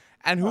loan.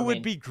 And who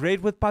would be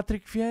great with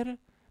Patrick Vieira?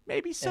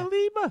 Maybe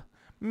Saliba.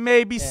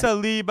 Maybe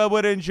Saliba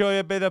would enjoy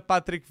a bit of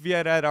Patrick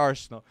Vieira at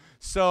Arsenal.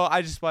 So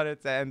I just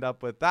wanted to end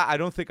up with that. I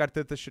don't think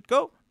Arteta should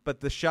go, but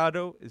the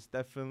shadow is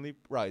definitely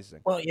rising.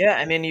 Well, yeah,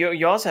 I mean,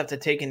 you also have to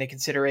take into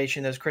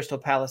consideration those Crystal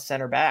Palace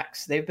center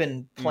backs. They've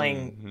been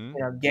playing,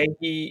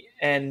 Gagey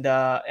and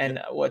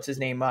what's his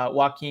name,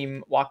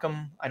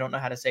 Wacom. I don't know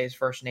how to say his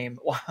first name.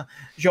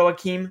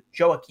 Joachim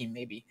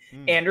maybe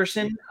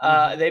Anderson.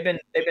 They've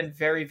been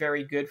very,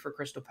 very good for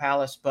Crystal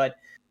Palace. But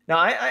no,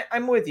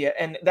 I'm with you.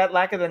 And that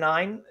lack of the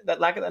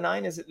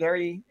nine is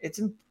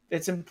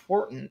it's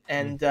important.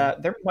 And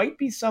there might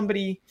be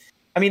somebody.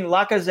 I mean,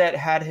 Lacazette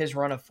had his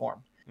run of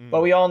form.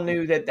 But we all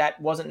knew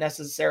that wasn't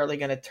necessarily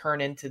going to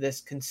turn into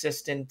this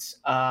consistent,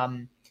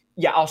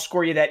 I'll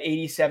score you that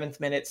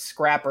 87th minute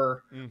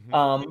scrapper,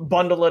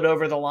 bundle it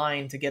over the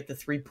line to get the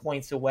 3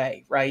 points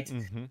away, right?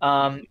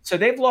 So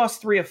they've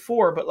lost 3 of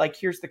 4, but like,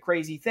 here's the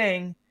crazy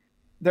thing.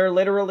 They're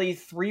literally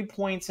 3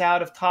 points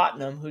out of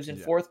Tottenham, who's in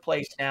 4th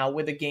place now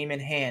with a game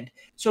in hand.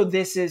 So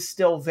this is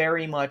still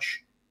very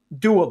much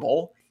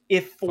doable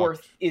if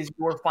 4th is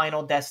your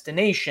final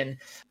destination.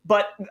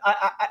 But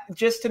I,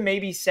 just to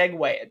maybe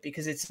segue it,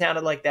 because it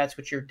sounded like that's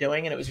what you're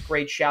doing, and it was a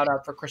great shout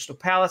out for Crystal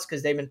Palace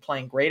because they've been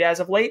playing great as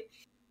of late.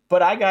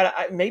 But I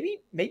got maybe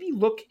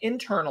look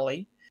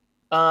internally.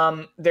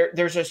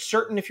 There's a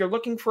certain, if you're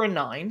looking for a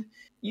 9,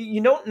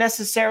 you don't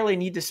necessarily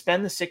need to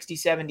spend the 60,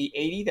 70,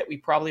 80 that we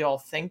probably all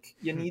think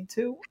you need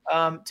to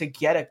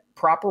get a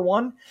proper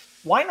one.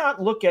 Why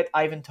not look at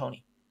Ivan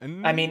Toney?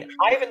 I mean,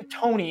 Ivan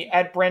Toney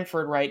at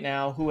Brentford right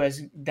now, who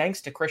has, thanks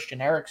to Christian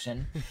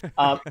Eriksen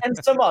and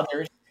some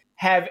others,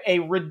 have a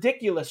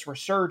ridiculous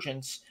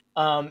resurgence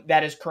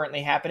that is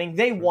currently happening.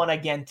 They won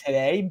again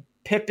today,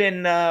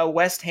 pipping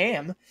West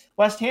Ham.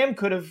 West Ham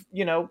could have,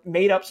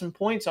 made up some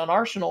points on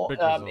Arsenal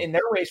in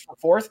their race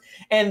for 4th,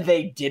 and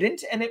they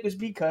didn't, and it was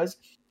because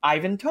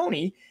Ivan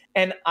Toney.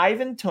 And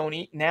Ivan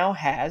Toney now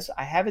has,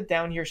 I have it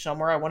down here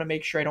somewhere, I want to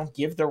make sure I don't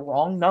give the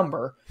wrong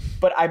number,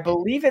 but I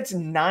believe it's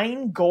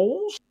 9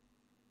 goals.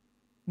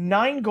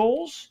 9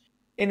 goals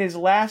in his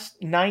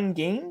last 9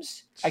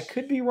 games. I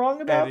could be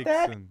wrong about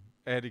that.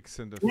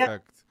 Eriksen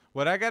effect.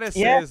 What I gotta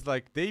say is,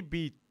 like, they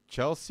beat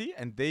Chelsea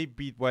and they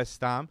beat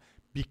West Ham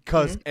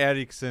because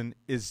Eriksen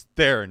is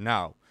there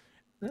now.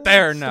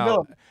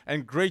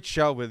 And great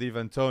shout with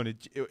Ivan Toney.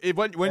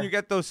 When you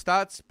get those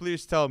stats,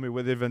 please tell me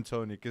with Ivan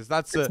Toney, because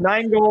it's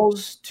 9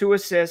 goals, 2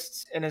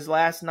 assists in his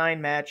last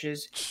 9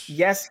 matches.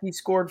 Yes, he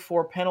scored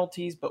 4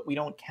 penalties, but we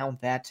don't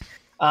count that.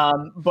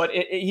 But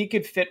he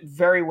could fit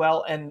very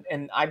well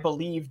and I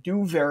believe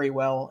do very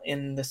well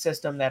in the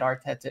system that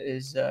Arteta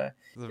is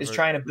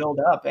trying to build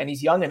up. And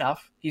he's young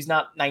enough. He's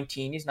not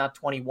 19. He's not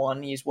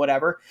 21. He's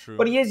whatever. True.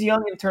 But he is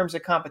young in terms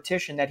of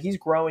competition that he's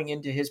growing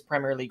into his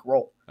Premier League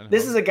role.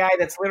 This is a guy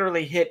that's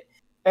literally hit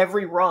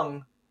every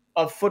rung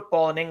of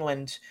football in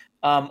England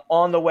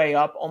on the way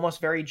up, almost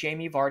very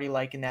Jamie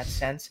Vardy-like in that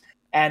sense.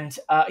 And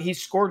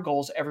he's scored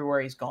goals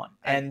everywhere he's gone.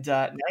 And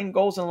 9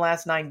 goals in the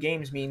last 9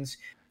 games means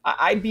 –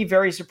 I'd be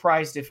very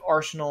surprised if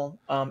Arsenal,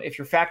 if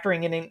you're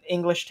factoring in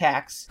English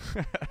tax,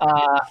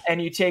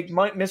 and you take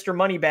Mr.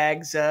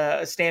 Moneybags,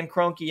 Stan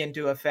Kroenke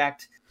into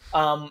effect,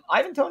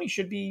 Ivan Toney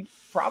should be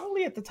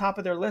probably at the top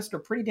of their list or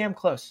pretty damn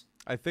close.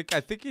 I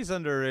think he's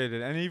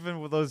underrated, and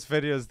even with those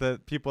videos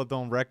that people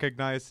don't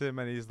recognize him,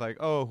 and he's like,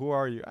 "Oh, who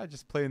are you? I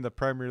just play in the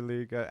Premier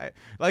League."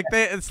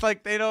 It's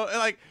like they don't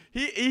like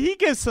he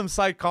gives some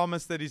side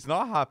comments that he's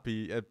not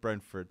happy at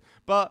Brentford,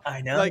 but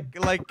I know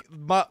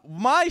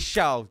my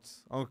shout,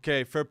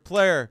 okay, for a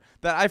player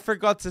that I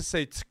forgot to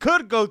say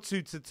could go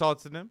to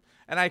Tottenham,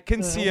 and I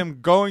can see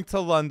him going to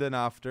London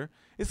after,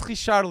 is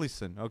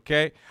Richarlison.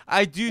 Okay,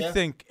 I do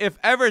think if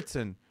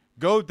Everton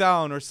go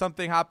down or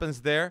something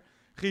happens there,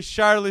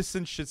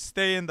 Richarlison should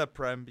stay in the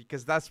Prem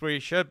because that's where he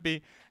should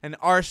be, and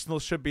Arsenal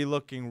should be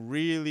looking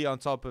really on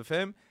top of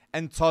him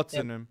and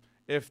Tottenham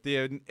if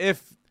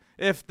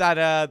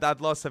that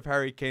loss of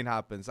Harry Kane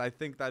happens. I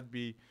think that'd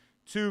be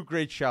two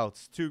great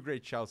shouts to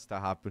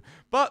happen.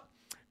 But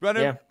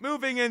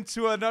moving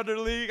into another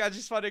league, I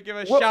just want to give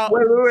a shout.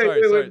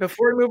 Wait.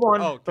 Before we move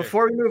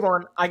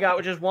on, I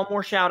got just one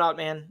more shout out,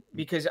 man,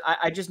 because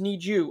I just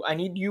need you. I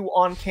need you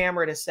on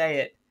camera to say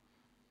it.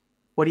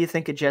 What do you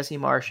think of Jesse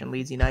Marsh and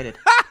Leeds United?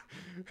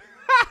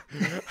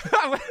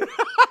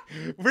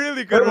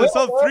 Really good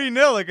result,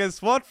 3-0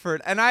 against Watford.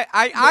 And I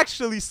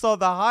actually saw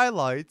the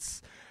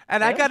highlights.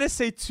 And I got to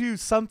say, too,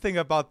 something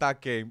about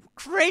that game.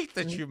 Great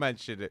that you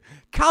mentioned it.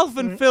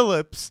 Calvin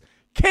Phillips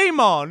came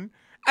on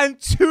and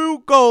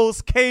 2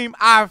 goals came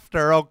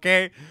after,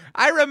 okay?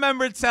 I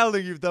remember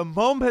telling you the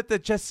moment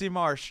that Jesse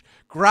Marsch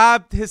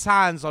grabbed his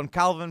hands on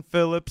Calvin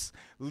Phillips,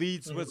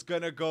 Leeds was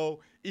going to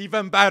go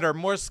even better,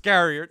 more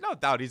scarier. No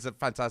doubt he's a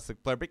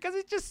fantastic player because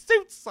he just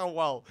suits so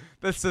well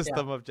the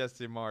system of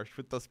Jesse Marsch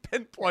with those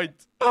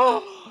pinpoint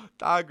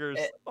daggers.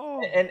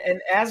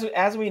 And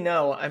as we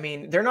know, I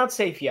mean, they're not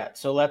safe yet.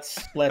 So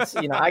let's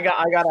I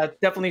gotta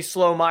definitely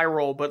slow my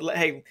roll. But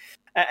hey,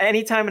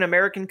 anytime an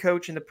American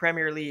coach in the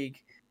Premier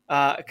League,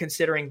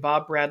 considering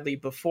Bob Bradley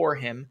before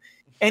him,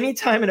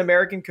 anytime an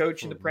American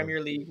coach in the Premier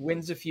League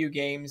wins a few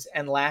games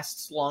and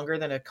lasts longer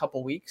than a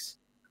couple weeks,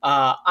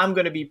 I'm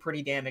going to be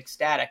pretty damn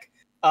ecstatic.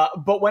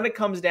 But when it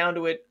comes down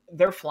to it,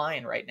 they're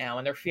flying right now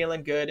and they're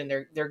feeling good and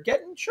they're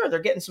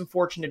getting some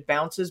fortunate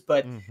bounces,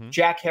 but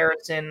Jack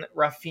Harrison,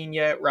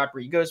 Rafinha,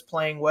 Rodrigo's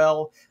playing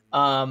well.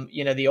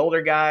 The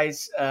older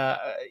guys,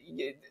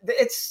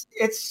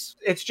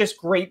 it's just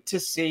great to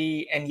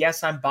see. And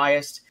yes, I'm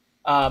biased.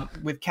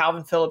 With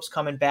Calvin Phillips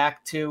coming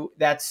back too,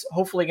 that's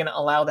hopefully going to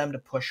allow them to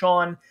push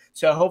on.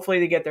 So hopefully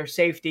they get their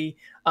safety.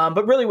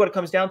 But really what it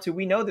comes down to,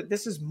 we know that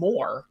this is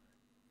more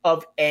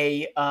of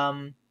a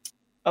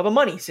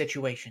money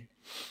situation,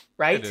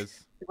 right? It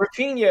is.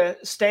 Rafinha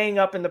staying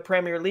up in the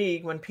Premier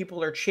League when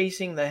people are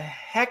chasing the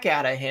heck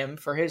out of him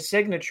for his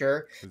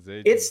signature,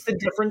 it's the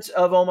difference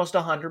of almost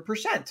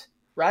 100%,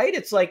 right?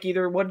 It's like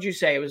either, what did you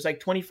say? It was like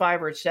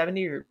 25 or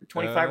 70 or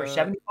 25 or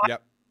 75?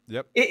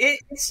 Yep.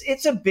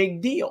 It's a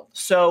big deal.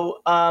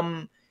 So,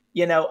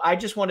 I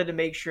just wanted to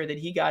make sure that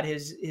he got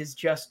his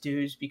just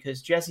dues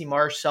because Jesse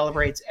Marsch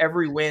celebrates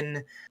every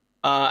win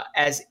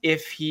as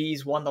if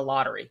he's won the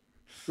lottery.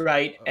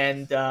 Right.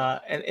 And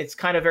it's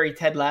kind of very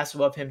Ted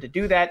Lasso of him to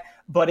do that.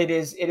 But it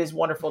is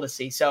wonderful to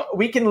see. So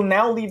we can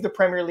now leave the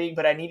Premier League,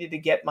 but I needed to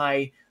get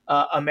my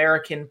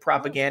American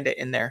propaganda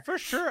in there. For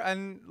sure.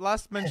 And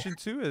last mention,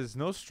 too, is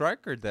no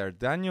striker there.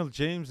 Daniel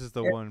James is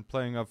the one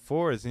playing up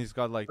forwards. And he's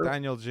got like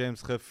Daniel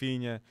James,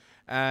 Rafinha,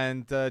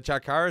 and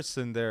Jack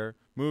Harrison there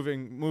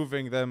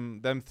moving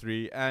them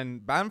three.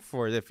 And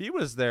Bamford, if he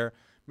was there,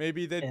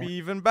 maybe they'd be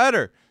even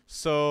better.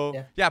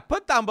 So,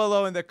 put down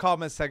below in the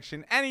comment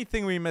section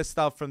anything we missed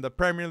out from the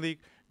Premier League.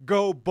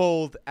 Go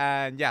bold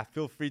and,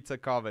 feel free to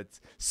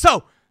comment.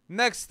 So,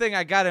 next thing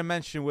I got to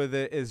mention with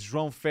it is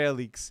João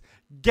Felix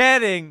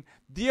getting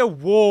the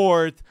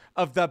award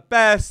of the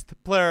best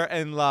player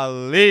in La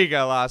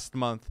Liga last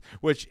month,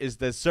 which is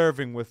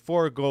deserving with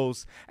 4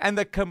 goals and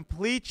the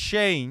complete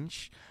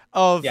change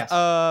of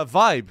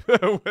vibe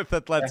with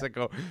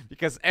Atletico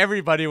because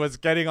everybody was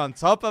getting on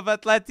top of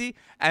Atleti.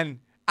 And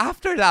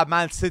after that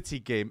Man City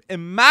game,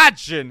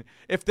 imagine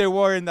if they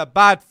were in the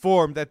bad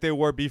form that they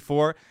were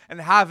before and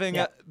having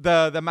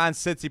the Man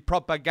City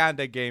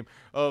propaganda game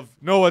of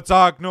no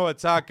attack,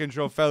 and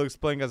João Felix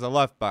playing as a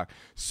left back.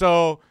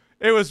 So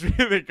it was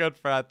really good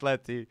for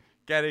Atleti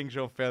getting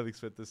João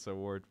Felix with this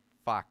award.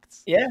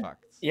 Facts.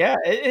 Facts. Yeah,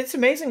 it's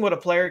amazing what a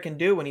player can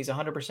do when he's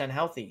 100%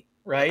 healthy,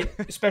 right?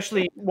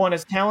 Especially one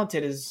as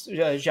talented as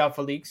João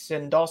Felix,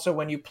 and also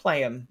when you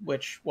play him,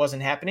 which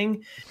wasn't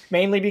happening,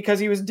 mainly because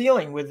he was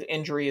dealing with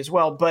injury as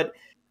well. But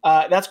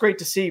that's great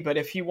to see. But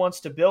if he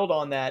wants to build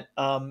on that,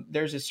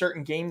 there's a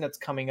certain game that's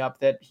coming up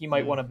that he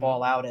might want to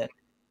ball out at,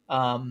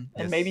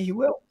 and maybe he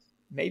will.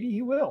 Maybe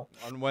he will.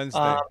 On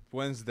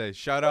Wednesday.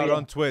 Shout out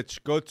on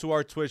Twitch. Go to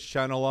our Twitch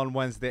channel on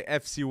Wednesday,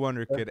 FC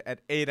Wonderkid, at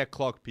 8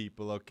 o'clock,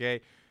 people,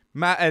 okay?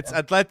 It's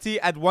Atleti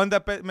at Wanda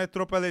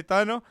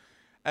Metropolitano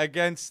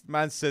against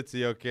Man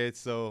City, okay?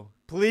 So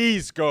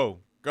please go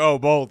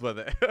bold with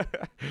it.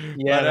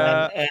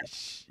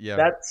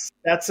 That's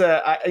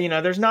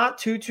there's not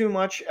too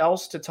much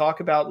else to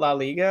talk about La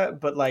Liga,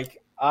 but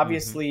like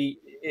obviously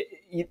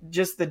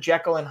just the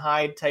Jekyll and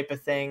Hyde type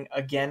of thing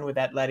again with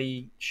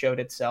Atleti showed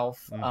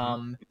itself.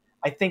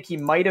 I think he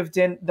might have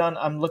done.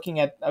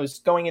 I was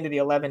going into the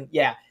 11.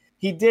 Yeah.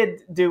 He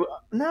did do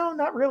no,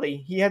 not really.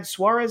 He had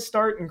Suarez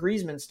start and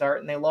Griezmann start,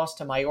 and they lost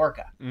to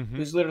Mallorca,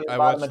 who's literally the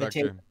bottom of the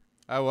table.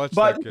 I watched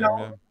that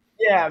game.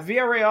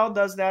 Villarreal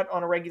does that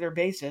on a regular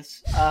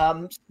basis.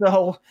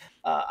 So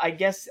I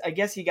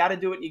guess you got to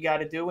do what you got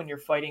to do when you're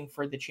fighting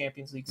for the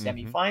Champions League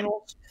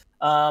semifinals,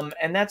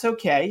 and that's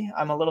okay.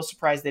 I'm a little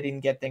surprised they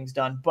didn't get things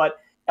done, but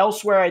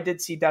elsewhere I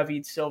did see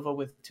David Silva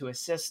with 2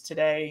 assists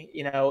today.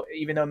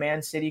 Even though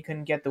Man City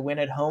couldn't get the win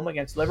at home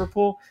against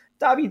Liverpool,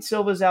 David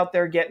Silva's out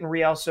there getting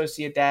Real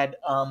Sociedad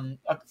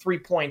 3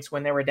 points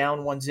when they were down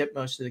 1-0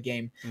 most of the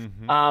game.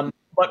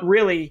 But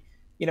really,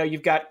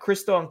 you've got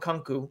Christo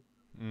Nkunku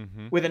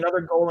with another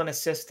goal and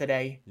assist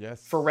today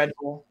for Red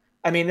Bull.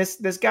 I mean,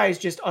 this guy is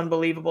just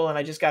unbelievable, and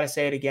I just got to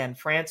say it again.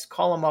 France,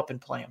 call him up and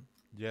play him.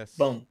 Yes.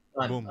 Boom.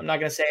 Done. Boom. I'm not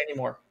going to say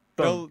anymore.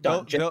 Boom.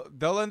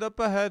 They'll end up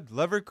ahead.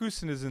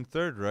 Leverkusen is in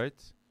 3rd, right?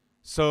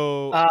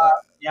 So,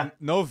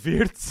 no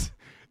Wirtz.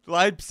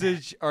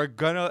 Leipzig are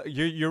gonna.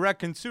 You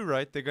reckon too,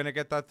 right? They're gonna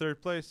get that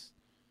 3rd place.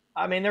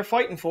 I mean, they're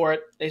fighting for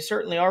it. They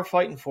certainly are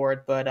fighting for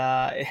it, but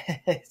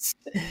it's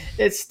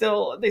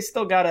still they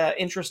still got a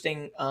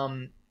interesting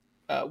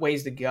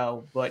ways to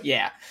go. But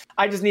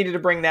I just needed to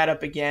bring that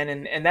up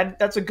again, and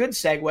that's a good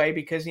segue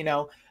because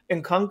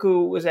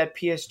Nkunku was at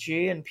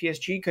PSG, and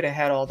PSG could have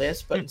had all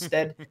this, but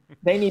instead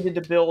they needed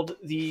to build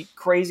the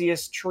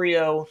craziest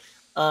trio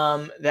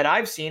that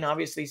I've seen,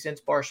 obviously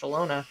since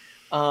Barcelona,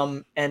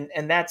 and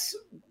that's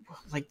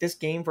like this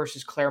game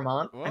versus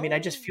Clermont. Whoa. I mean, I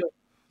just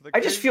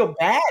feel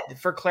bad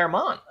for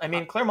Clermont. I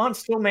mean, Clermont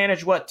still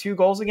managed 2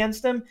 goals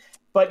against them,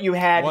 but you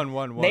had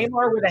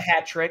Neymar with a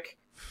hat trick,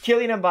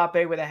 Kylian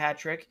Mbappe with a hat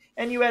trick,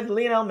 and you had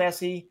Lionel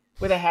Messi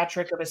with a hat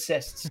trick of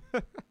assists.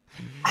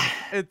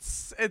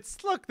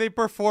 Look, they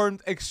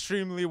performed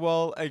extremely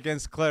well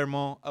against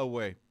Clermont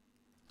away.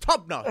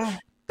 Top notch.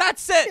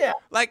 That's it. Yeah.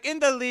 Like in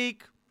the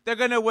league, they're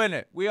gonna win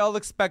it. We all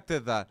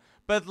expected that.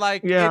 But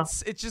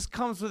it just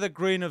comes with a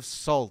grain of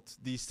salt,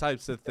 these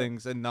types of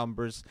things and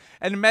numbers.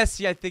 And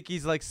Messi, I think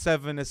he's like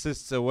 7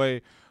 assists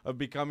away of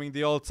becoming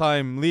the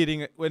all-time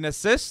leading in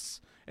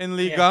assists in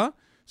Liga. Yeah.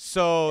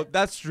 So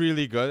that's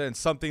really good and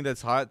something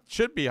that's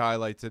should be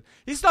highlighted.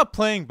 He's not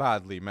playing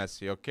badly,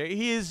 Messi, okay?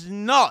 He is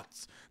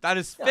not. That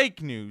is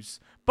fake news.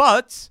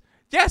 But,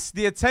 yes,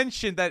 the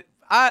attention that...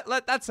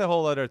 that's a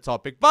whole other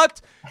topic.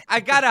 But I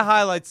got to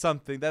highlight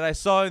something that I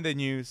saw in the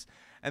news.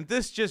 And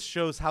this just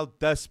shows how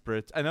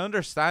desperate and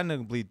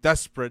understandably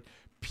desperate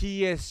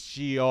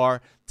PSG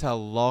are to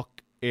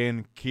lock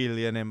in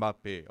Kylian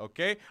Mbappe,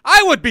 okay?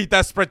 I would be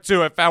desperate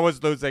too if I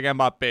was losing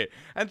Mbappe.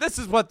 And this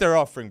is what they're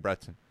offering,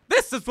 Breton.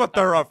 This is what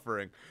they're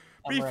offering.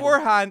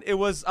 Beforehand, it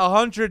was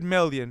 100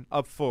 million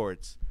up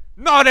forwards.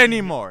 Not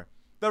anymore.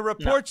 The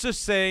reports are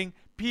saying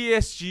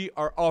PSG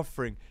are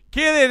offering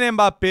Kylian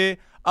Mbappe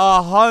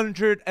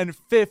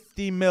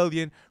 150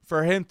 million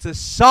for him to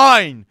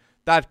sign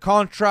that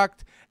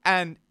contract,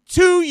 and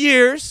 2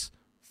 years,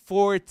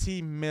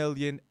 40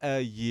 million a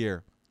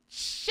year.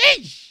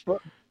 Sheesh.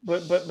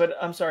 But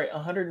I'm sorry,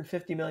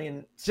 150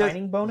 million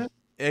signing bonus?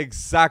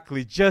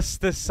 Exactly.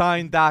 Just to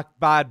sign that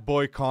bad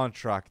boy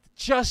contract.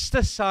 Just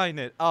to sign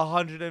it,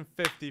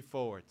 150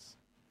 forwards.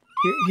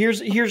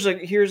 Here's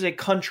a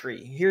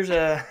country. Here's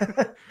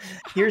a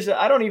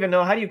I don't even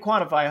know, how do you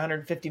quantify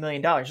 150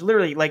 million dollars?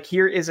 Literally, like,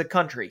 here is a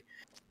country.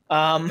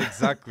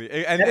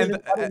 Exactly. And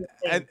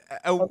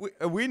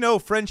we know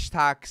French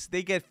tax,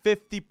 they get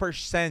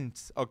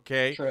 50%,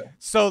 okay? True.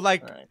 So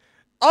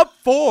up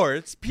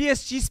forwards,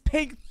 PSG's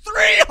paying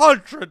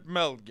 300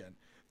 million.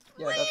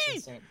 Yeah, that's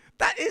insane.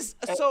 That is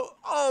so,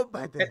 oh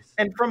my goodness.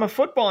 And from a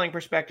footballing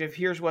perspective,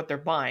 here's what they're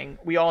buying.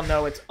 We all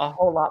know it's a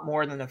whole lot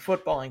more than a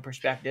footballing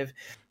perspective,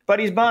 but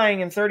he's buying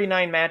in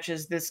 39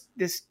 matches this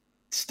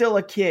still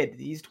a kid.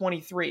 He's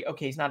 23.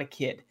 Okay, he's not a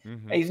kid.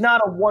 Mm-hmm. He's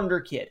not a wonder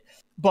kid.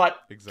 But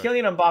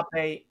Kylian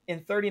Mbappe in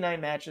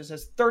 39 matches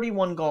has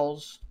 31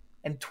 goals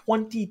and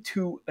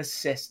 22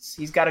 assists.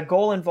 He's got a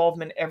goal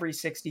involvement every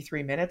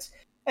 63 minutes.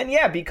 And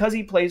yeah, because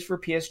he plays for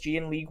PSG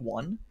in League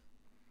One,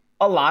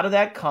 a lot of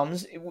that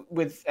comes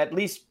with, at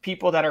least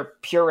people that are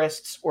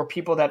purists or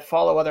people that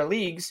follow other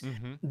leagues,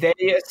 mm-hmm. they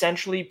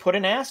essentially put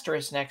an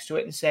asterisk next to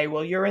it and say,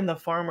 well, you're in the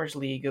Farmers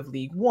League of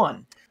League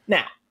One.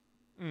 Now,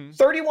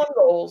 31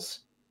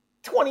 goals,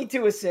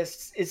 22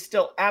 assists is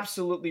still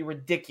absolutely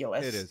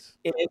ridiculous. It is.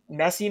 It is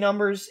Messi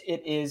numbers.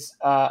 It is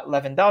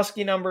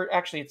Lewandowski number.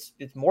 Actually,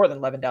 it's more than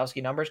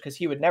Lewandowski numbers because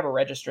he would never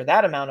register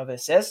that amount of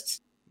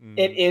assists.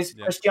 It is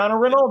Cristiano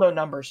Ronaldo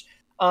numbers.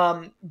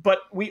 But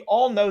we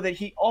all know that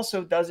he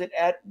also does it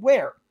at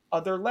where?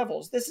 Other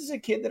levels. This is a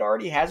kid that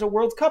already has a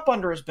World Cup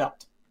under his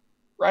belt,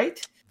 right?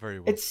 Very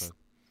well It's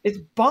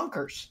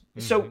bonkers.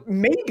 Mm-hmm. So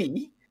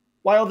maybe,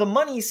 while the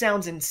money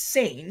sounds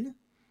insane,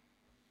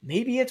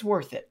 maybe it's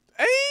worth it.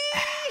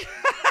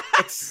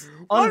 It's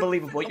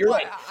unbelievable. You're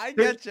right. I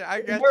get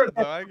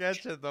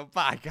you though.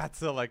 But I got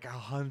to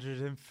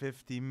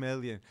 150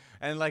 million.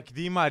 And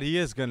Di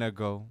Maria is gonna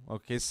go.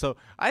 Okay, so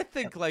I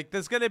think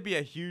there's gonna be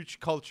a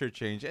huge culture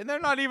change. And they're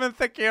not even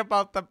thinking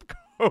about the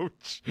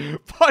coach.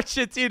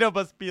 Pochettino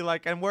must be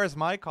and where's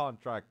my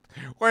contract?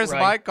 Where's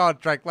my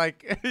contract?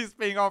 He's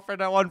being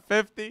offered at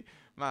 150?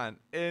 Man,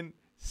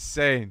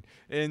 insane.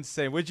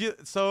 Would you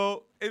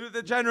in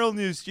the general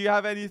news, do you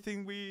have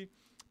anything we've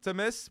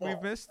missed? I'm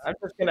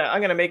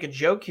gonna make a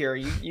joke here.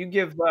 You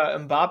give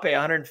Mbappe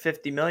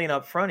 150 million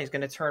up front, he's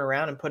gonna turn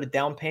around and put a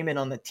down payment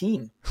on the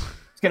team.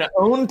 He's gonna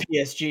own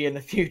PSG in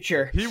the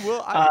future. He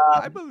will.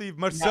 I believe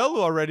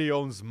Marcelo already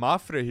owns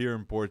Mafra here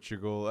in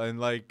Portugal,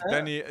 and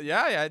then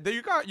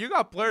you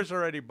got players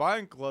already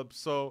buying clubs.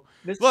 So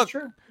this is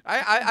true.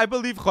 I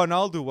believe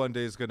Ronaldo one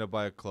day is gonna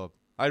buy a club.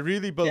 I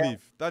really believe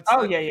that's.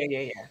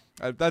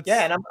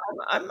 And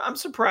I'm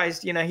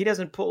surprised. He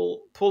doesn't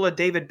pull a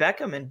David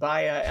Beckham and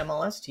buy a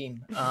MLS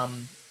team.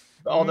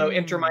 Although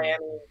Inter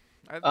Miami,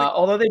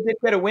 although they did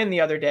get a win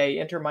the other day,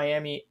 Inter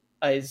Miami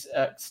is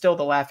still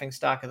the laughing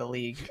stock of the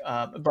league.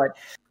 But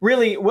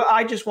really,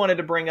 I just wanted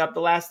to bring up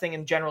the last thing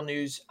in general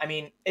news. I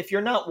mean, if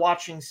you're not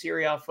watching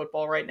Serie A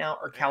football right now,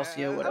 or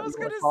Calcio, whatever you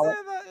want to call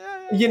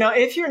it,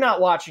 if you're not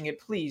watching it,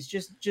 please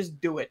just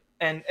do it,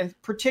 and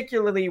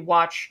particularly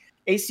watch.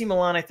 AC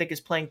Milan, I think, is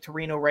playing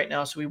Torino right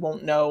now, so we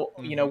won't know,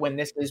 when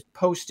this is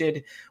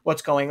posted,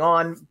 what's going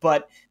on.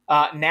 But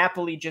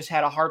Napoli just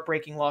had a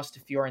heartbreaking loss to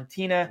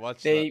Fiorentina.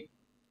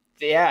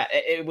 yeah,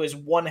 it was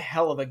one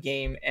hell of a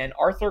game. And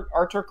Arthur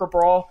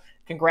Cabral,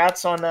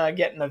 congrats on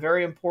getting a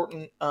very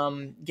important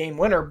game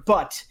winner.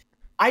 But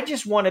I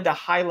just wanted to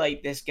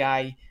highlight this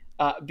guy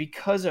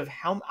because of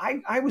how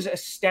I was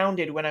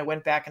astounded when I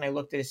went back and I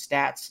looked at his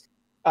stats.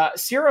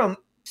 Ciro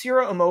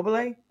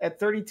Immobile at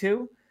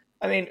 32.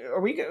 I mean, are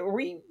we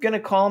going to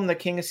call him the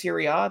king of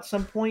Serie A at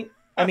some point?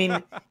 I mean,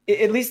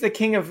 at least the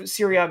king of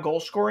Serie A goal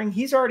scoring.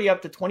 He's already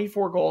up to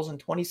 24 goals in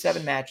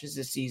 27 matches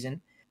this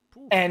season.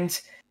 And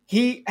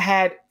he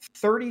had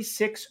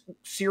 36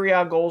 Serie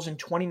A goals in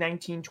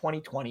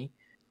 2019-2020,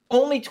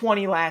 only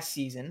 20 last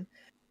season,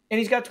 and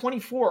he's got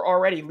 24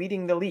 already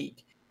leading the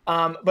league.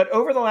 But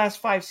over the last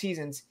 5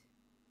 seasons,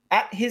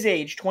 at his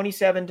age,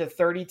 27 to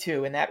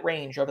 32, in that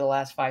range over the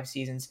last 5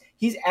 seasons,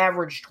 he's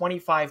averaged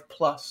 25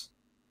 plus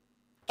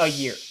a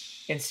year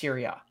in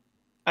Serie A.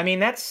 I mean,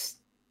 that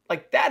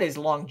is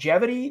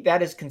longevity,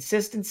 that is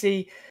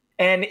consistency,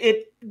 and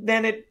it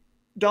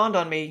dawned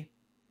on me,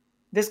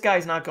 this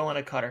guy's not going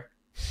to Qatar.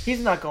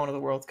 He's not going to the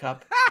World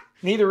Cup.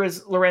 Neither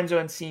is Lorenzo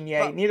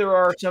Insigne. Neither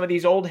are some of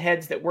these old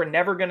heads that we're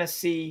never going to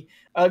see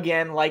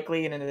again,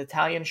 likely in an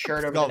Italian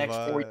shirt over the next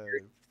 4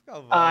 years.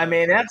 I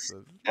mean, that's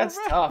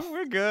tough.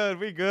 We're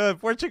good.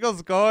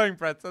 Portugal's going,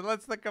 Preston.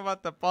 Let's think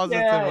about the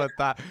positive with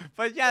that.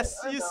 But yes,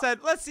 you said,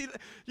 let's see.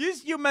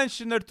 You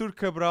mentioned Artur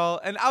Cabral,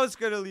 and I was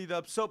going to lead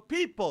up. So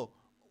people,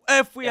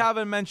 if we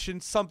haven't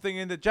mentioned something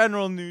in the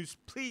general news,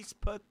 please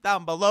put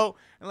down below,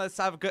 and let's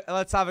have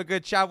a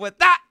good chat with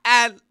that.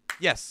 And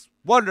yes,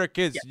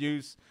 Wonderkid's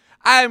news.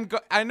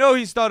 I know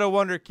he's not a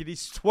Wonderkid.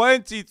 He's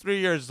 23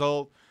 years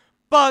old,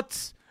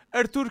 but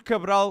Artur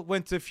Cabral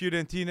went to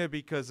Fiorentina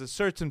because a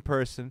certain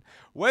person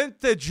went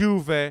to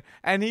Juve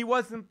and he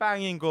wasn't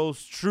banging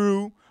goals.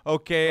 True,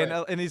 okay,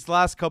 right. in his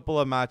last couple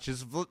of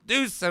matches,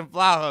 Dusan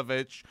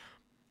Vlahovic,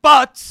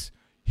 but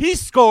he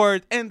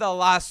scored in the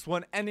last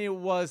one, and it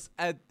was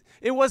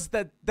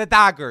the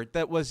dagger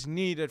that was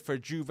needed for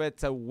Juve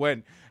to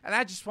win. And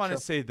I just want to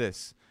say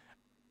this,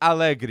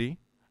 Allegri,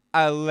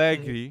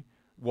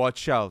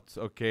 watch out,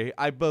 okay?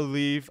 I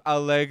believe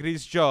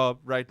Allegri's job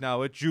right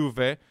now at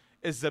Juve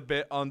is a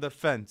bit on the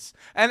fence.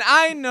 And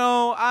I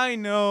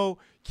know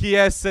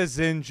Chiesa's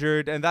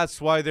injured, and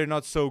that's why they're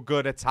not so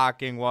good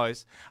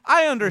attacking-wise.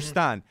 I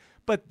understand.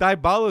 But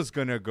Dybala's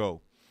going to go.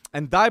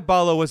 And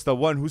Dybala was the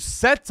one who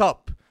set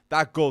up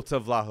that goal to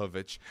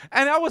Vlahovic.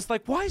 And I was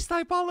like, why is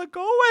Dybala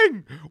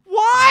going?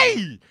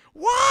 Why?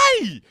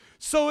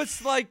 So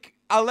it's like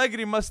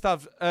Allegri must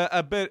have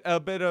a bit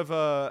of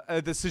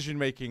a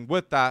decision-making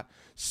with that.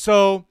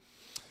 So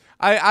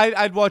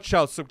I'd watch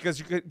out. So because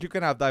you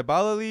can have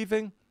Dybala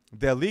leaving,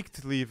 De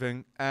Ligt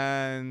leaving,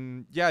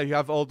 and you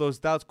have all those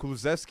doubts.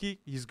 Kulusevski,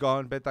 he's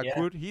gone.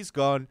 Bentancur, he's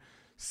gone.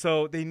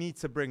 So they need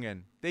to bring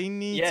in.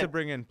 To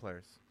bring in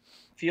players.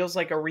 Feels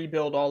like a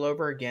rebuild all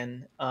over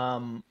again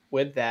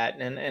with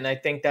that. And I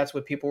think that's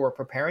what people were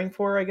preparing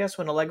for, I guess,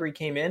 when Allegri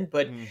came in.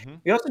 But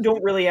we also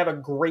don't really have a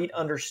great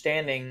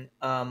understanding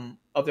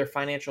of their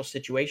financial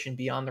situation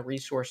beyond the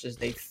resources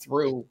they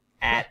threw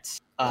at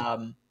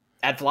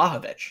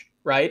Vlahovic.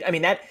 Right. I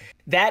mean,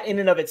 that in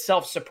and of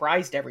itself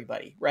surprised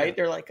everybody. Right. Yeah.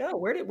 They're like, oh,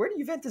 where did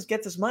Juventus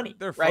get this money?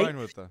 They're fine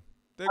with that.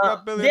 They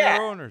got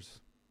billionaire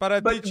owners.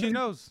 Paratici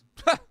knows.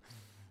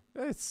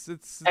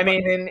 I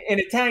mean, in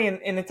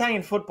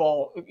Italian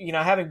football,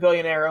 having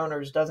billionaire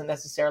owners doesn't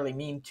necessarily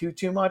mean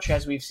too much,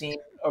 as we've seen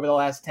over the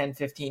last 10,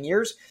 15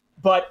 years.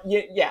 But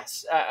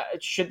yes,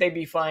 should they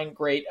be fine?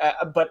 Great.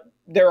 But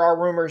there are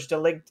rumors De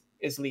Ligt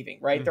is leaving.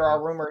 Right. There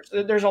are rumors.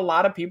 There's a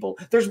lot of people.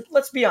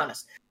 Let's be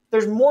honest.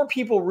 There's more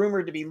people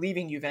rumored to be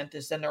leaving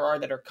Juventus than there are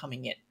that are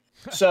coming in.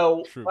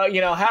 So,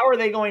 how are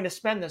they going to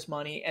spend this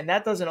money? And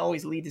that doesn't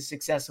always lead to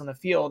success on the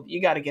field.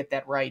 You got to get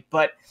that right.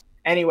 But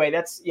anyway,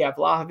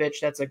 Vlahovic,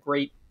 that's a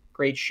great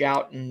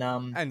shout. And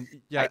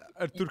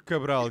Artur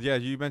Cabral,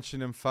 you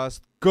mentioned him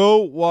fast. Go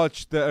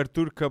watch the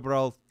Artur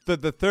Cabral,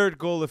 the third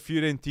goal of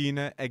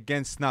Fiorentina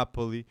against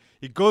Napoli.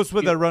 He goes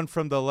with a run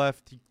from the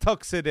left. He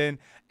tucks it in,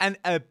 and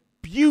a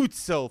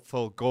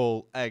beautiful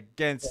goal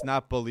against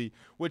Napoli,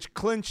 which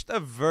clinched a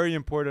very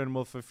important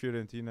move for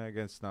Fiorentina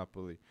against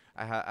Napoli.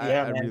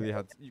 I really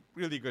had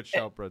really good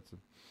shout, Bretton.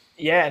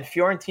 Yeah, and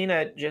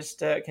Fiorentina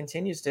just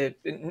continues to.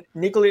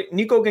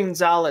 Nico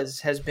Gonzalez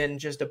has been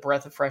just a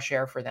breath of fresh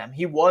air for them.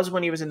 He was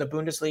when he was in the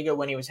Bundesliga,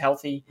 when he was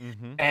healthy,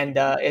 and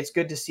it's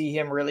good to see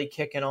him really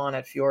kicking on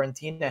at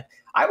Fiorentina.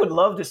 I would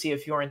love to see a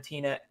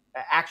Fiorentina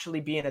actually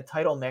be in a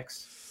title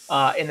mix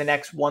in the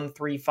next 1,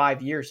 3,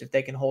 5 years if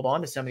they can hold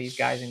on to some of these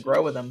guys and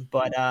grow with them.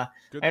 But I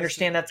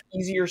understand that's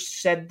easier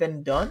said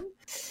than done.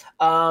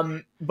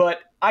 But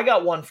I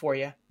got one for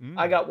you.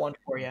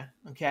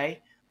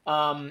 Okay.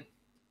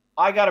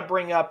 I got to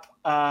bring up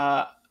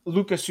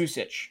Luka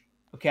Susic.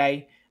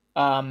 Okay.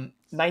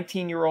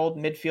 19-year-old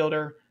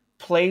midfielder,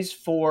 plays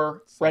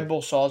for Red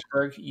Bull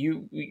Salzburg.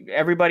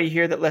 Everybody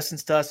here that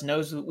listens to us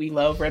knows that we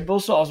love Red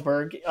Bull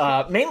Salzburg,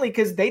 mainly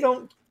because they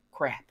don't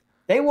crap.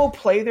 They will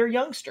play their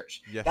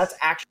youngsters. Yes. That's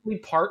actually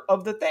part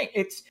of the thing.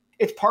 It's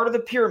part of the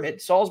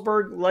pyramid.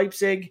 Salzburg,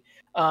 Leipzig,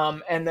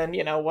 and then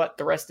you know what?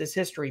 The rest is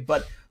history.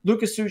 But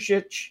Luka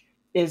Susic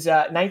is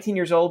 19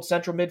 years old,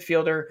 central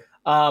midfielder,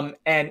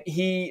 and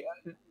he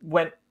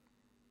went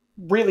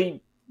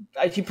really.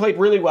 He played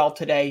really well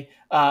today.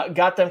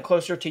 Got them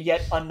closer to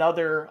yet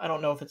another. I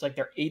don't know if it's like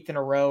their 8th in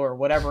a row or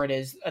whatever it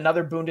is.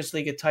 Another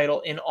Bundesliga title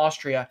in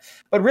Austria.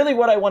 But really,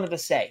 what I wanted to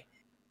say,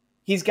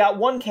 he's got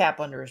one cap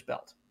under his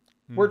belt.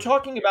 We're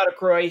talking about a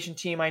Croatian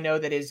team. I know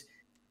that is.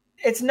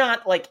 It's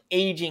not like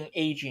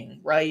aging,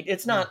 right?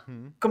 It's not.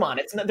 Come on,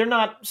 it's not. They're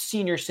not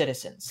senior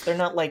citizens. They're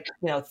not like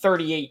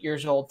 38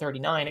 years old,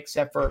 39,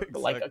 except for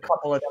like a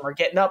couple of them are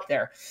getting up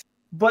there.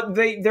 But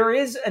there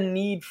is a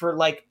need for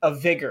like a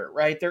vigor,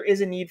 right? There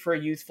is a need for a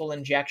youthful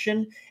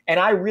injection, and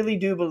I really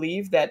do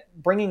believe that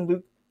bringing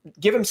Luke,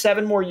 give him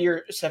 7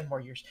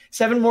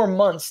 more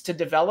months to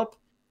develop.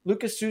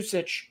 Luka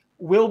Susic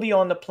will be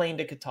on the plane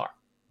to Qatar.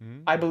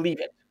 I believe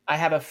it. I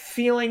have a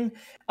feeling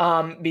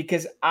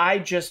because I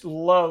just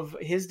love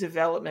his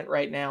development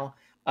right now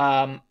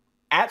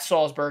at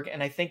Salzburg,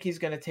 and I think he's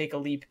going to take a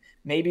leap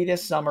maybe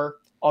this summer.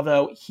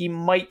 Although he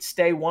might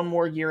stay one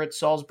more year at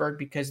Salzburg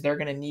because they're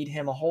going to need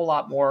him a whole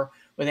lot more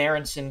with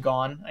Aronson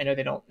gone. I know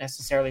they don't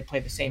necessarily play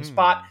the same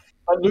spot,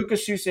 but Luka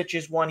Susic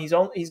is one.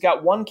 He's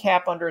got one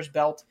cap under his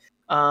belt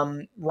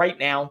right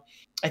now.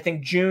 I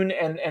think June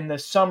and the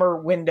summer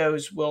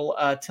windows will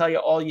tell you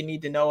all you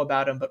need to know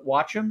about him. But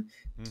watch him,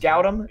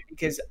 scout him,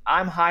 because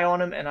I'm high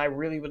on him, and I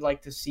really would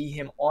like to see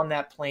him on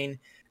that plane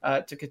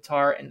to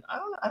Qatar. And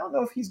I don't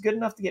know if he's good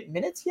enough to get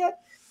minutes yet.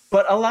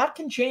 But a lot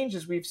can change,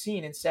 as we've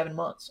seen, in 7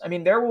 months. I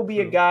mean, there will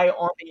be a guy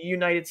on the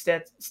United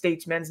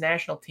States men's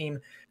national team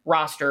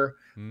roster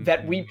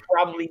that we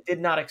probably did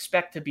not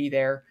expect to be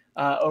there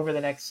over the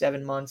next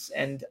 7 months.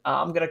 And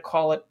I'm going to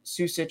call it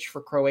Susic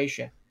for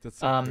Croatia.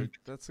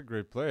 That's a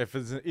great player.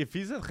 If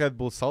he's at Red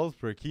Bull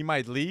Salzburg, he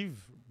might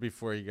leave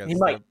before he gets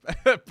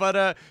there.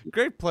 But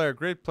great player.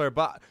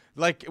 But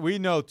like we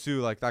know,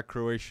 too, like that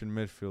Croatian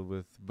midfield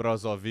with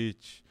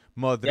Brozovic,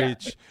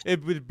 Modric,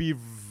 it would be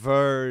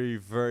very,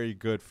 very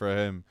good for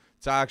him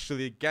to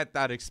actually get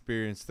that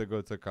experience to go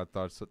to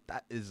Qatar. So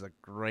that is a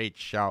great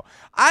shout.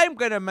 I'm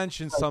going to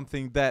mention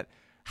something that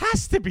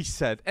has to be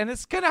said, and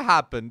it's going to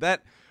happen,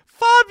 that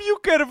Fabio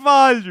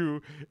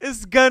Carvalho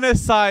is going to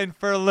sign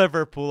for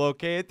Liverpool,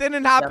 okay? It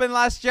didn't happen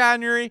last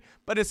January,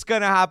 but it's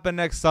going to happen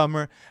next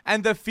summer.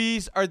 And the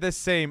fees are the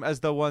same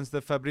as the ones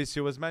that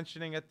Fabrizio was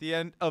mentioning at the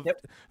end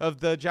of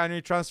the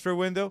January transfer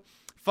window.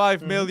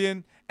 5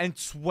 million and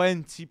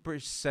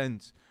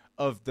 20%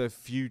 of the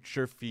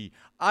future fee.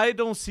 I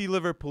don't see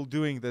Liverpool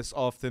doing this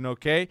often,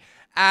 okay?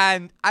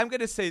 And I'm going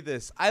to say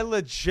this. I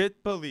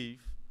legit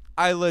believe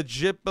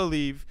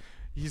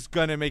he's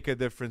going to make a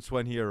difference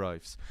when he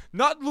arrives.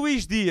 Not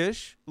Luis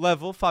Diaz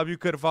level, Fabio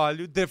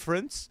Carvalho,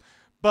 difference.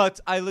 But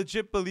I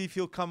legit believe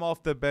he'll come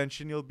off the bench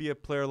and he'll be a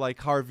player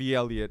like Harvey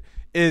Elliott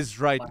is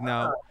right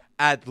now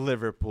at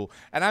Liverpool.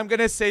 And I'm going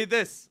to say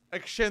this.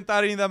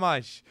 Acrescentar ainda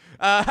mais.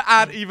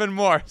 Add even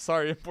more.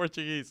 Sorry, in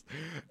Portuguese.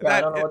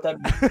 I don't know what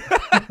that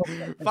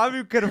means.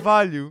 Fabio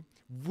Carvalho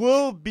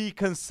will be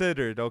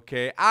considered,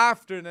 okay,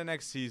 after the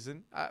next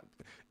season,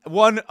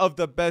 one of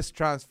the best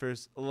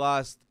transfers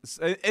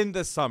in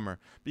the summer,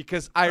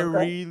 because I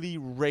really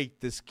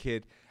rate this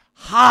kid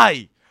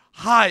high.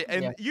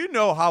 And you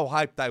know how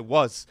hyped I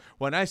was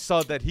when I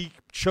saw that he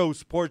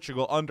chose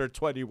Portugal under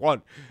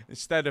 21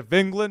 instead of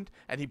England,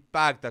 and he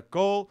bagged a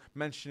goal,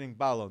 mentioning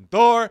Ballon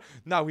d'Or.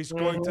 Now he's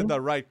going to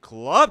the right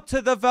club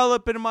to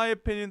develop, in my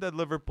opinion, that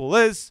Liverpool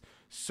is.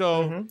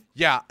 So,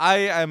 I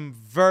am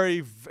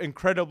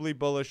incredibly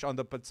bullish on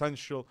the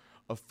potential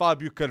of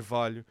Fabio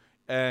Carvalho.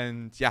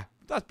 And,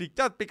 that's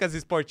because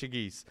he's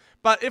Portuguese.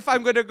 But if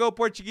I'm going to go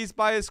Portuguese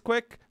bias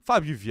quick,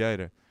 Fabio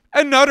Vieira.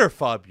 Another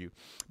Fabio,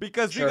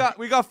 because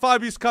we got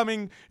Fabios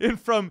coming in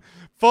from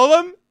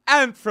Fulham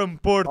and from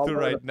Porto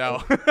right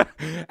now.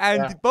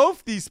 And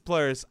both these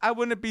players, I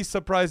wouldn't be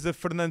surprised if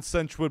Fernando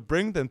Santos would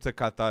bring them to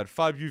Qatar.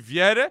 Fabio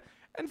Vieira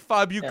and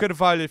Fabio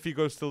Carvalho if he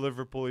goes to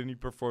Liverpool and he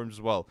performs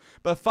well.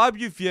 But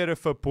Fabio Vieira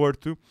for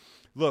Porto,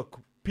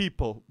 look,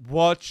 people,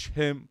 watch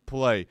him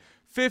play.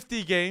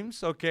 50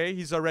 games, okay?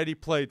 He's already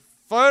played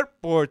for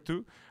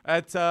Porto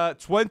at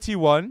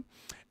 21.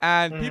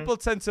 And people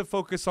tend to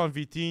focus on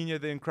Vitinha,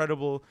 the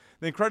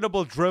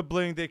incredible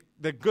dribbling,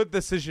 the good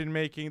decision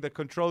making, the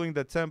controlling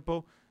the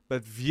tempo.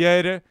 But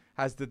Vieira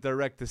has the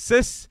direct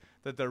assists,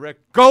 the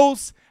direct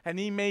goals, and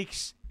he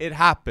makes it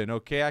happen.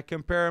 Okay, I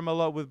compare him a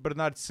lot with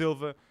Bernardo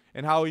Silva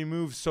and how he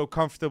moves so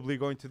comfortably,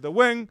 going to the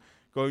wing,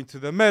 going to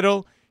the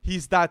middle.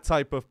 He's that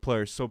type of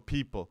player. So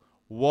people,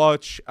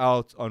 watch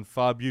out on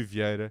Fabio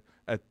Vieira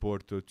at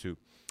Porto too.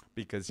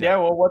 Because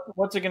well,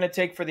 what's it going to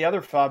take for the other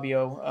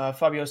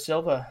Fabio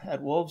Silva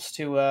at Wolves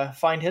to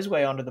find his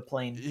way onto the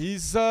plane?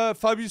 He's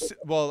Fabio.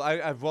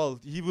 Well,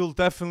 he will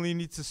definitely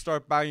need to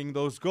start bagging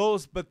those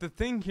goals. But the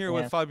thing here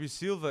with Fabio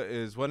Silva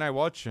is, when I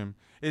watch him,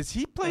 is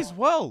he plays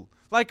well.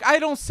 Like, I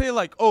don't say,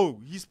 like, oh,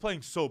 he's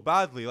playing so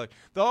badly. Like,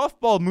 the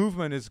off-ball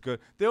movement is good.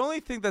 The only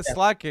thing that's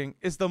lacking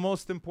is the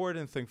most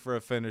important thing for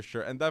a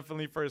finisher, and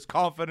definitely for his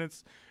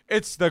confidence,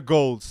 it's the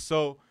goals.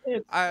 So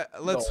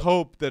let's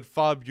hope that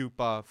Fabio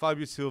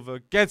Silva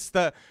gets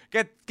that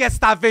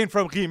vein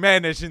from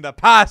Jimenez in the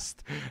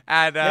past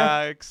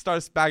and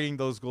starts bagging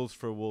those goals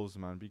for Wolves,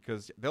 man,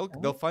 because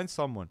they'll find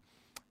someone.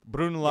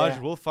 Bruno Lage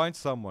will find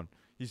someone.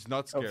 He's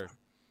not scared.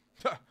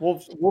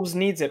 Wolves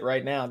needs it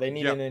right now. They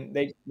need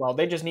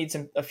they just need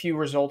a few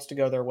results to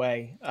go their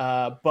way.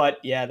 But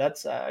yeah,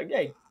 that's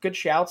good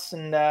shouts,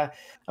 and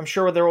I'm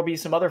sure there will be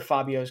some other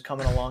Fabios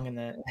coming along in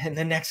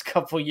the next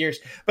couple of years.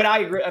 But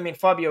I agree. I mean,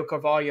 Fabio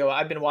Carvalho,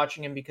 I've been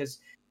watching him because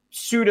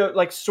sort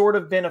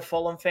of been a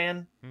Fulham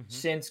fan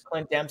since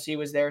Clint Dempsey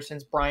was there,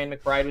 since Brian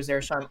McBride was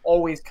there. So I'm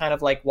always kind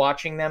of like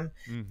watching them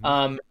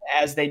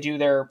as they do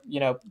their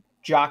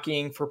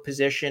jockeying for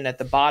position at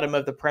the bottom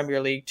of the Premier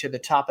League to the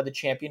top of the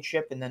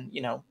Championship, and then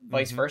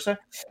vice versa.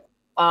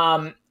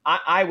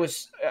 I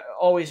was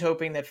always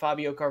hoping that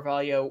Fabio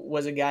Carvalho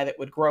was a guy that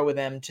would grow with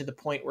them to the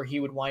point where he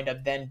would wind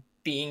up then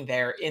being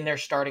there in their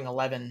starting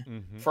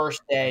 11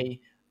 first day.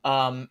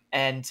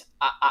 And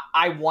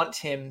I want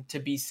him to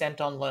be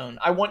sent on loan.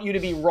 I want you to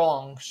be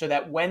wrong so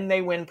that when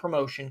they win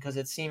promotion, because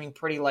it's seeming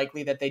pretty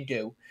likely that they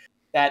do,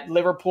 that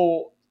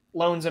Liverpool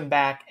loans him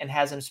back and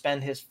has him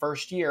spend his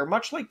first year,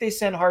 much like they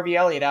sent Harvey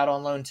Elliott out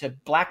on loan to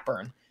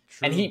Blackburn.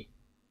 True. And he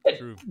had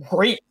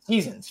great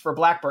seasons for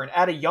Blackburn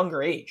at a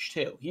younger age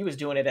too. He was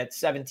doing it at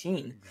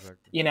 17.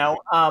 Exactly.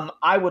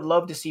 I would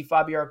love to see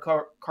Fabio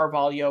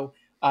Carvalho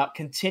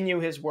continue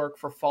his work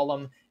for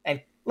Fulham,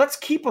 and let's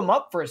keep him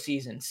up for a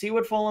season. See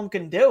what Fulham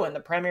can do in the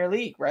Premier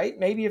League, right?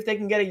 Maybe if they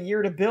can get a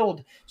year to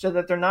build so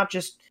that they're not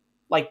just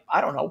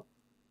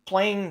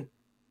playing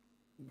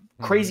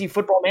crazy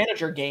Football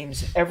Manager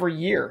games every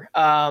year.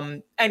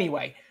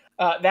 Anyway,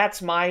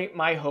 that's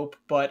my hope,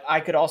 but I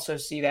could also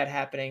see that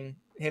happening,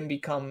 him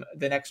become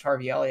the next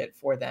Harvey Elliott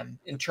for them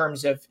in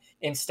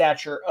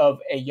stature of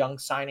a young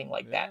signing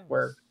like that.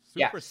 Where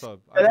super sub.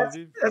 That's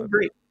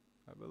great.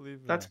 I believe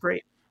that's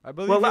great. I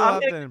believe he'll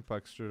have the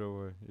impact straight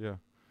away. Yeah.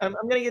 I'm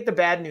going to get the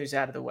bad news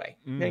out of the way.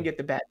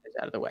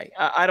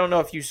 I don't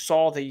know if you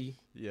saw the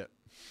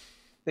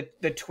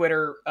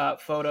Twitter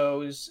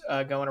photos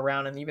going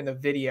around and even the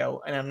video,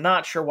 and I'm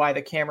not sure why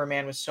the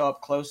cameraman was so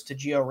up close to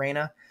Gio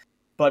Reyna,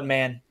 but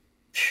man,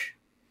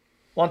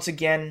 once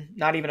again,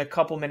 not even a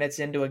couple minutes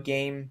into a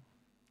game,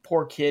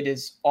 poor kid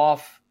is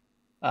off,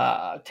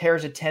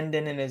 tears a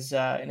tendon in his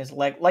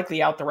leg,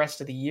 likely out the rest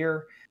of the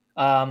year.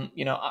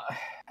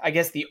 I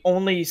guess the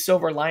only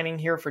silver lining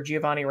here for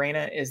Giovanni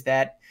Reyna is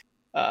that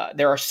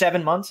there are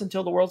 7 months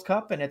until the World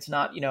Cup, and it's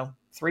not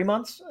 3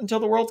 months until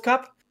the World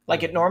Cup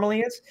like it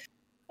normally is.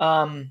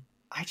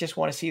 I just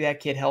want to see that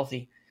kid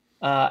healthy.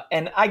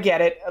 And I get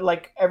it.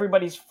 Like,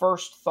 everybody's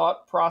first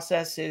thought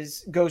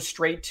process goes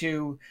straight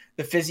to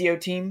the physio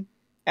team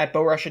at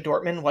Borussia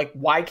Dortmund. Like,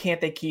 why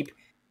can't they keep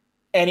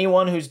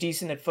anyone who's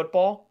decent at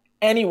football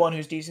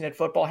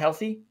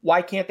healthy?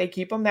 Why can't they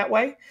keep them that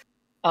way?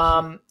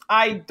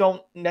 I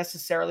don't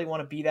necessarily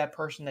want to be that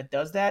person that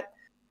does that,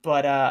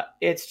 but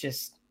it's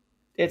just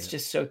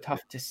so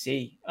tough to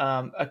see.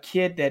 A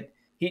kid that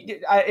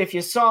if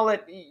you saw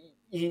it,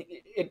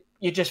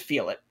 you just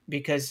feel it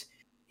because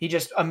he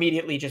just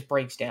immediately just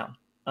breaks down.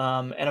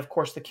 And of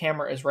course the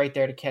camera is right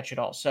there to catch it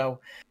all.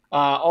 So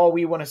all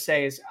we want to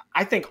say is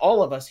I think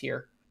all of us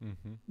here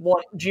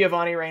want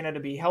Giovanni Reyna to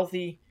be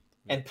healthy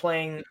and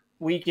playing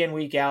week in,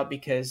 week out,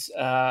 because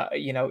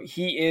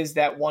he is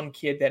that one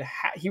kid that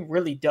he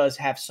really does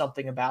have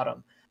something about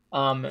him.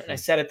 And I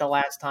said it the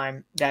last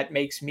time, that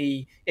makes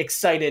me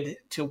excited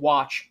to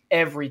watch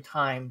every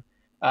time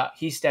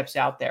he steps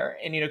out there.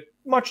 And,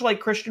 much like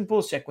Christian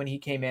Pulisic when he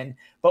came in,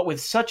 but with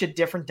such a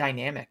different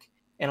dynamic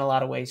in a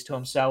lot of ways to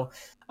him. So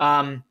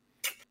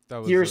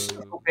here's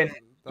hoping.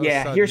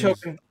 Here's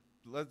hoping.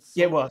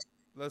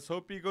 Let's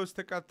hope he goes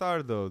to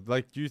Qatar, though.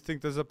 Like, do you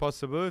think there's a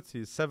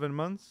possibility? 7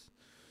 months?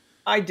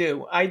 I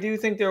do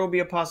think there will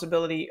be a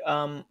possibility.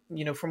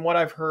 From what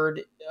I've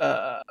heard,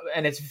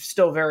 and it's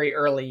still very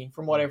early.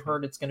 From what I've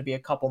heard, it's going to be a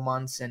couple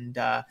months, and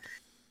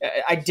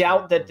I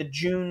doubt that the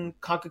June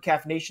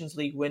CONCACAF Nations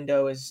League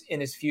window is in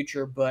his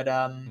future. But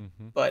I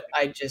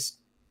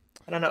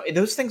don't know.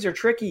 Those things are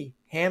tricky.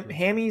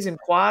 Hammies and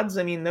quads.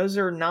 I mean, those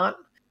are not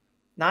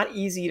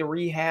easy to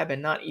rehab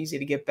and not easy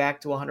to get back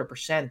to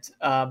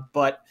 100%.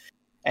 But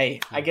hey,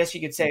 I guess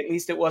you could say at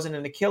least it wasn't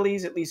an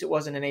Achilles. At least it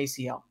wasn't an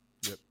ACL.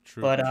 Yep,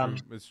 true. But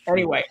true.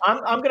 Anyway,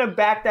 I'm going to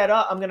back that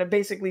up. I'm going to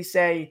basically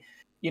say,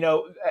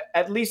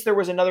 at least there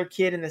was another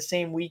kid in the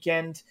same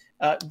weekend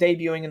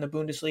debuting in the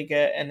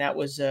Bundesliga, and that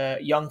was a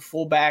young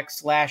fullback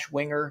 /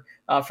 winger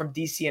from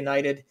DC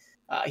United.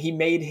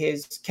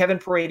 Kevin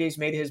Paredes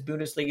made his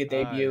Bundesliga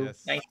debut,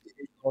 19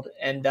 years old,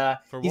 and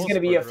he's going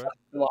to be a fun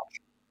to watch.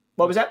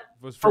 What was that?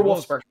 For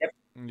Wolfsburg.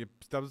 Yep,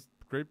 that was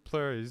a great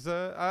player. He's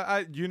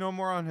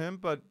more on him,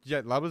 but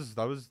yeah,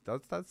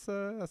 that's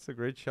a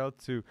great shout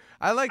too.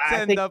 I like to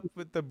end up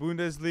with the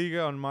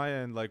Bundesliga on my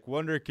end, like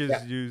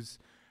Wonderkid's use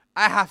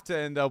I have to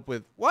end up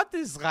with, what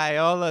is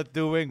Raiola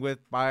doing with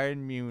Bayern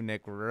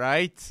Munich,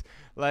 right?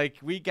 Like,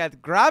 we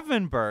get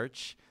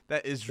Gravenberch,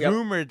 that is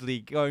rumoredly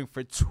going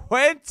for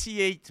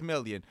 28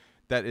 million.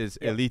 That is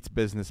elite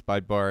business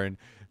by Bayern.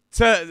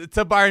 To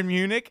Bayern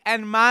Munich.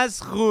 And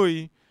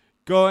Mazrui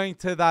going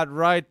to that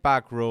right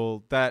back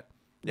role. That,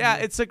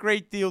 it's a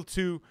great deal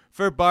too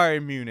for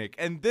Bayern Munich.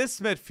 And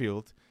this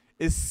midfield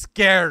is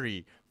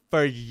scary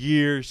for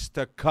years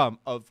to come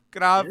of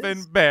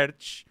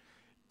Gravenberch,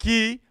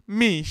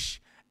 Kimmich,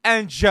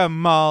 and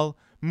Jamal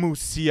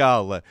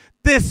Musiala.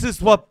 This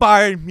is what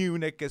Bayern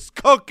Munich is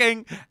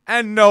cooking,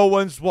 and no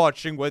one's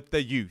watching with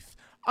the youth.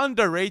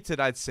 Underrated,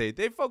 I'd say.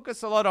 They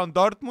focus a lot on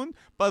Dortmund,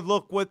 but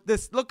look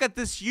at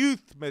this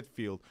youth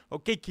midfield.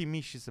 Okay,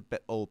 Kimmich is a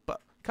bit old, but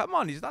come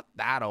on, he's not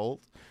that old.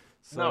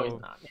 So, no, he's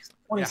not. He's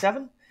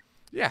 27?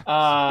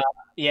 Yeah.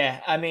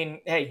 Yeah. I mean,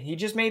 hey, he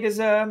just made his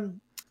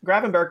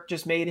Gravenberch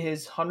just made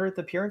his 100th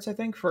appearance, I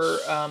think, for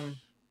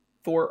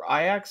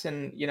Ajax,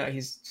 and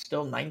he's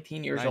still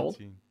 19 years old.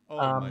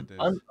 Oh my days.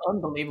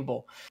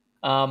 Unbelievable.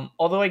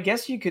 Although I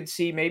guess you could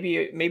see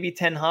maybe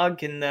Ten Hag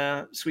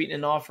can sweeten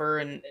an offer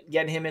and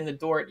get him in the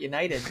door at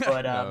United.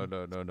 But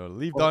no.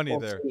 Leave Donny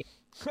there.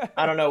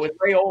 I don't know with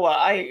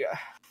Raiola.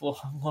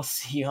 We'll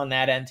see on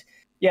that end.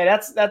 Yeah,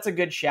 that's a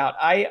good shout.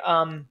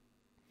 I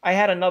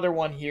had another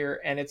one here,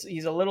 and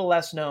he's a little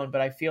less known,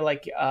 but I feel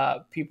like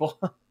people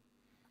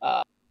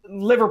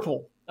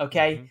Liverpool.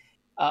 Okay,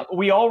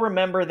 we all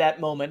remember that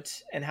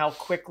moment and how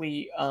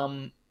quickly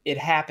it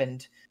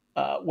happened.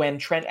 When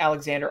Trent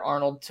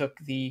Alexander-Arnold took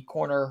the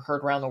corner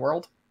heard around the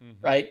world,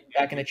 right,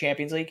 back in the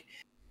Champions League.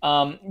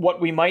 What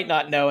we might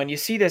not know, and you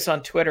see this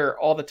on Twitter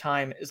all the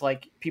time, is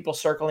like people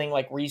circling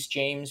like Reece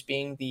James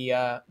being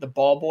the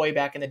ball boy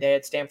back in the day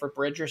at Stamford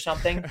Bridge or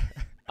something,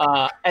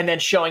 and then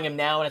showing him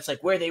now, and it's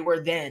like where they were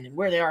then and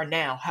where they are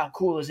now. How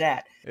cool is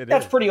that?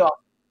 That's pretty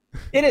awesome.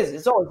 It is.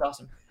 It's always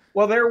awesome.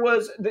 Well, there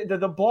was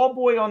the ball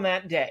boy on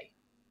that day,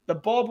 the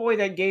ball boy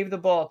that gave the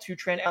ball to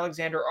Trent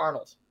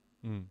Alexander-Arnold.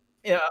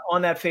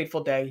 On that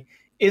fateful day,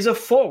 is a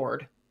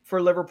forward for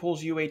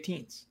Liverpool's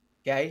U18s.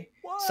 Okay,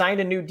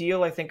 signed a new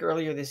deal I think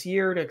earlier this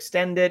year to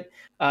extend it.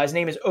 His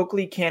name is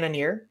Oakley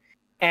Cannonier,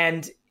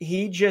 and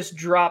he just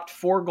dropped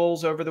 4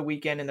 goals over the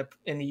weekend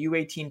in the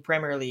U18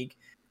 Premier League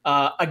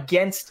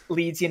against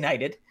Leeds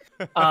United.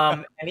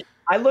 And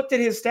I looked at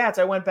his stats.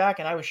 I went back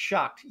and I was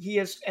shocked. He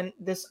is, and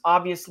this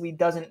obviously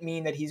doesn't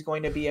mean that he's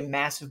going to be a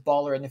massive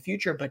baller in the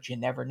future, but you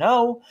never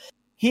know.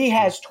 He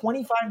has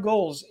 25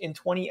 goals in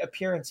 20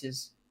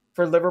 appearances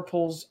for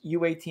Liverpool's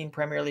U18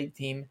 Premier League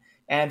team.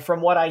 And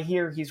from what I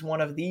hear, he's one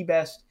of the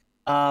best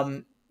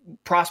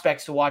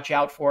prospects to watch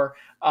out for,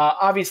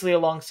 obviously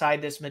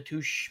alongside this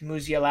Mateusz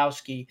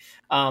Musialowski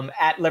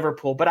at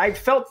Liverpool. But I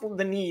felt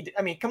the need.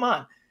 I mean, come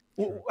on.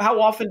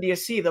 How often do you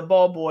see the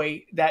ball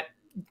boy that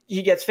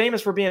he gets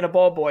famous for being a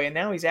ball boy, and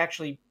now he's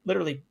actually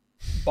literally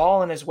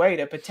balling his way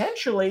to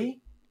potentially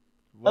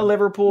a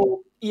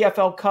Liverpool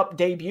EFL Cup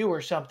debut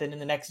or something in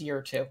the next year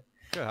or two?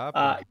 Could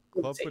happen.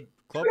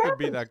 Club could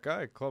be that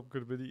guy. Club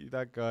could be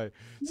that guy.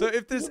 So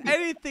if there's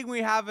anything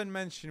we haven't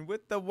mentioned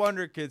with the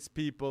Wonderkids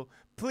people,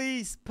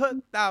 please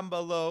put down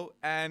below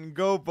and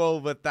go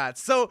bold with that.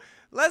 So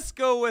let's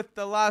go with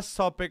the last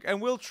topic,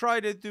 and we'll try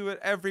to do it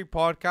every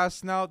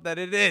podcast now that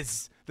it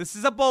is. This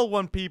is a bold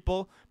one,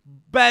 people.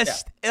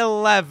 Best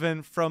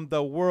 11 from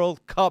the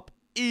World Cup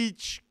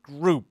each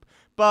group.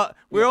 But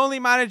we're only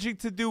managing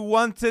to do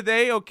one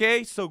today,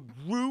 okay? So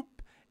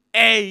Group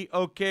A,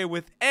 okay,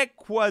 with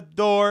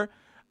Ecuador,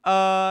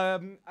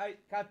 Qatar,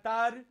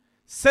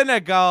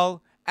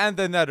 Senegal, and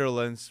the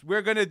Netherlands.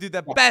 We're going to do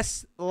the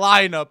best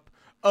lineup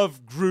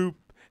of Group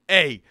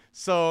A.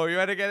 So you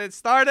want to get it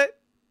started?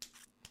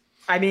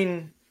 I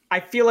mean, I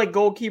feel like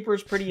goalkeeper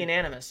is pretty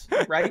unanimous,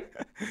 right?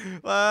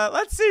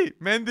 Let's see.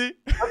 Mendy.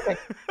 Okay.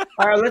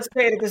 All right, let's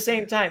say it at the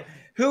same time.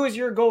 Who is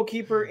your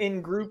goalkeeper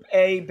in Group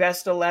A,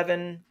 best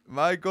 11?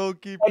 My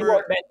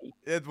goalkeeper,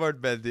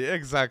 Edward Mendy.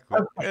 Exactly.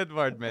 Okay.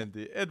 Edward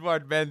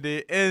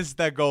Mendy is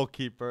the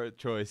goalkeeper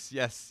choice.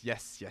 Yes.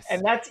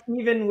 And that's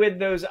even with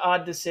those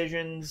odd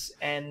decisions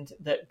and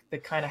the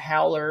kind of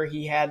howler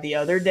he had the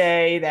other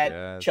day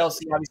that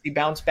Chelsea obviously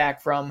bounced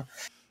back from.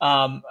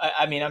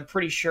 I mean, I'm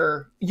pretty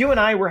sure you and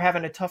I were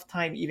having a tough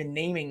time even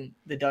naming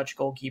the Dutch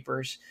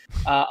goalkeepers.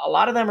 A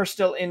lot of them are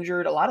still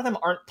injured. A lot of them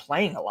aren't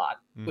playing a lot,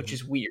 which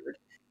is weird.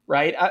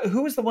 Right?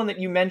 Who was the one that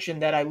you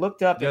mentioned that I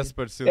looked up?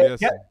 Jesper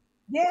Cilius.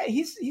 Yeah,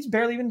 he's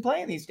barely been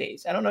playing these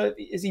days. I don't know.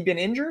 Has he been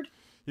injured?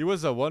 He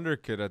was a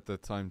Wonderkid at the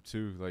time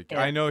too. Like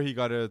I know he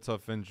got a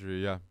tough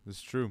injury. Yeah,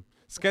 it's true.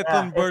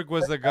 Skettenberg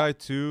was a guy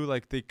too.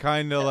 Like they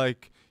kind of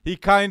he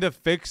kind of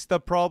fixed the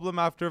problem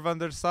after Van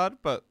der Sar,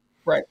 but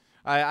right.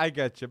 I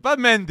get you. But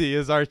Mendy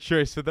is our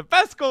choice for the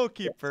best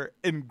goalkeeper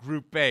in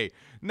Group A.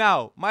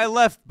 Now, my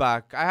left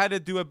back, I had to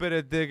do a bit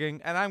of digging,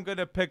 and I'm going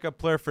to pick a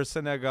player for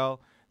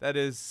Senegal. That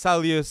is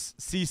Salius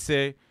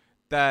Cisse.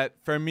 That,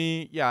 for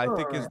me, I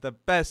think is the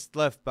best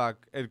left back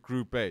at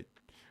Group A.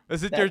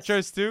 Is it your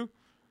choice too?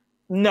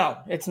 No,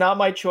 it's not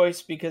my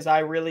choice because I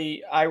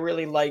really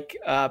like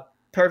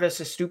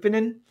Pervis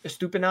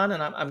Estupinan,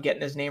 and I'm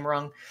getting his name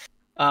wrong,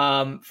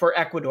 for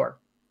Ecuador.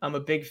 I'm a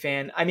big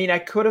fan. I mean, I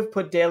could have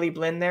put Daley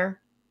Blind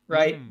there,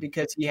 right?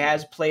 Because he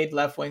has played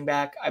left wing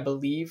back, I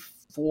believe,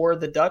 for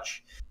the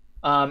Dutch,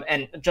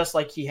 and just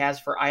like he has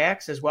for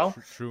Ajax as well.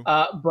 True.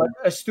 But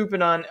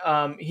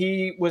Estupinan,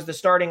 he was the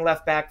starting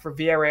left back for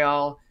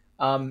Villarreal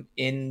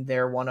in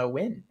their 1-0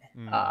 win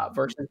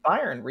versus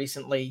Bayern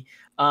recently.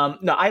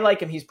 No, I like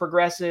him. He's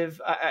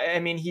progressive. I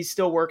mean, he's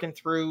still working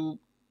through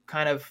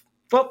kind of,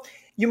 well,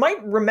 you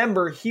might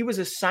remember he was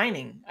a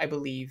signing, I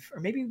believe, or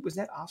maybe was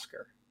that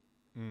Oscar?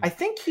 I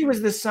think he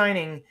was the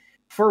signing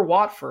for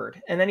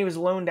Watford, and then he was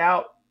loaned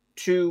out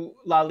to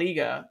La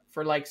Liga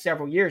for like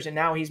several years, and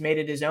now he's made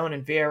it his own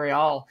in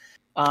Villarreal.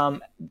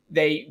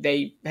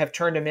 They have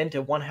turned him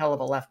into one hell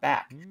of a left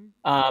back.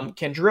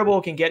 Can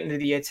dribble, can get into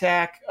the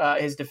attack.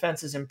 His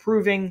defense is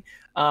improving,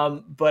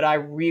 but I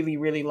really,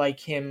 really like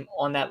him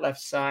on that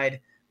left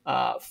side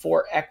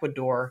for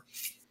Ecuador.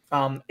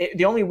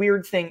 The only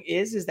weird thing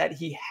is that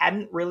he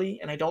hadn't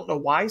really, and I don't know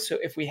why. So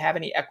if we have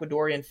any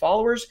Ecuadorian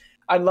followers,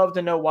 I'd love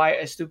to know why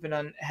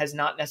Estupinan has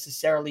not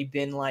necessarily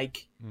been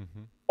like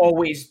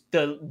always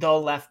the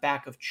left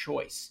back of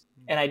choice.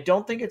 And I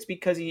don't think it's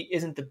because he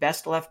isn't the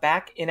best left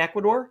back in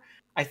Ecuador.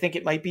 I think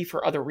it might be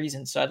for other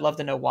reasons. So I'd love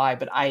to know why,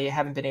 but I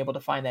haven't been able to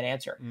find that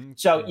answer.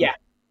 So yeah,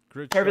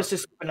 Pervis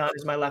Estupinan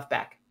is my left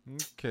back.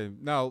 Okay,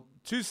 now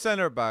 2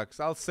 center backs.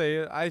 I'll say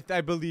it.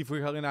 I believe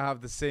we're going to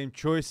have the same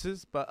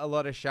choices, but a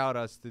lot of shout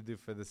outs to do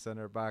for the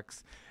center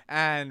backs.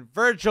 And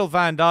Virgil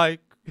van Dijk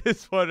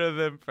is one of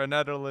them for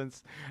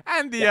Netherlands.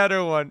 And the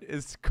other one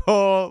is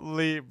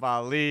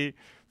Koulibaly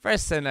for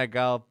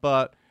Senegal.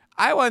 But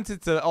I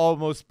wanted to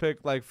almost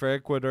pick, like, for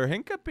Ecuador,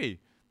 Hincapie,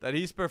 that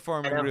he's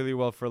performing really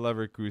well for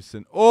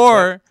Leverkusen.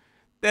 Or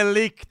De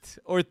Ligt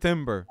or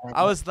Timber.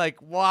 I was like,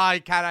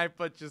 why can't I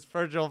put just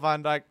Virgil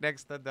van Dijk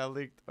next to De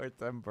Ligt or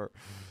Timber?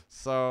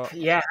 So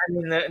yeah, I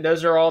mean,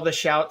 those are all the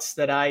shouts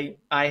that I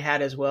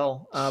had as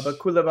well. But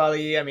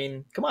Koulibaly, I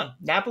mean, come on.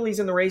 Napoli's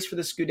in the race for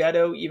the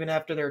Scudetto, even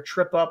after their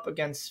trip up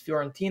against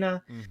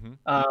Fiorentina.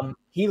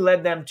 He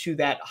led them to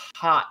that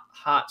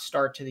hot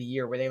start to the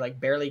year where they like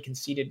barely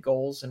conceded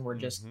goals and were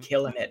just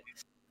killing it.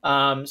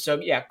 So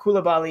yeah,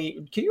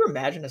 Koulibaly. Can you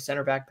imagine a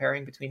center back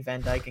pairing between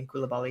Van Dijk and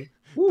Koulibaly?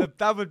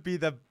 That would be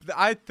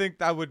I think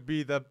that would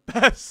be the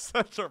best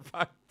center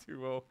back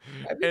duo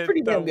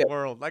in the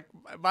world. Like,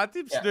 my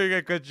team's doing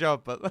a good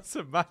job, but let's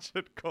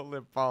imagine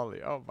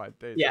Koulibaly. Oh my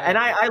days. Yeah, and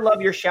I love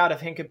your shout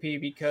of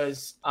Hincapie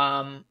because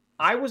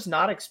I was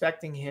not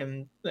expecting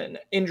him.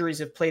 Injuries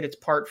have played its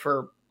part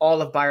for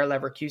all of Bayer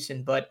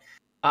Leverkusen, but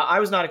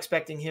I was not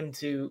expecting him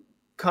to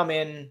come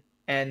in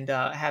and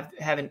have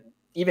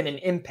even an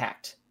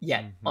impact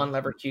yet on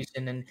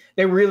Leverkusen, and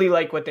they really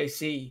like what they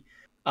see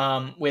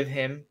with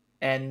him.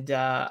 And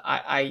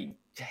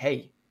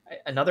hey,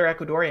 another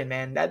Ecuadorian,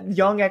 man. That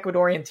young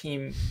Ecuadorian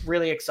team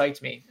really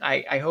excites me.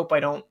 I hope I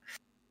don't,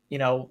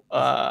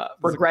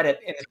 regret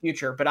it in the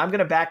future, but I'm going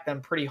to back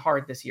them pretty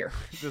hard this year.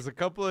 There's a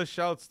couple of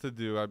shouts to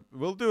do.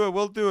 We'll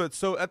do it.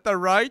 So at the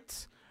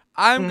right,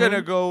 I'm going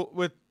to go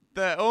with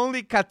the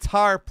only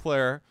Qatar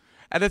player.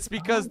 And it's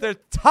because they're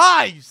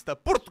ties to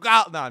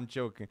Portugal. No, I'm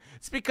joking.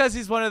 It's because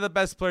he's one of the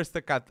best players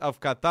of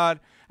Qatar.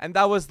 And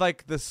that was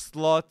like the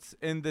slot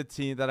in the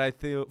team that I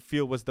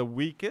feel was the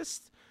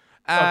weakest.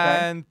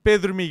 And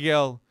Pedro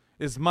Miguel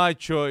is my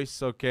choice,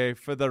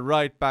 for the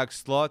right back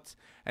slot.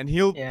 And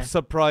he'll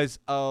surprise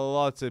a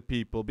lot of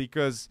people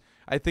because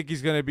I think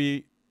he's going to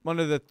be one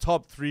of the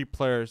top 3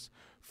 players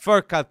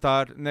for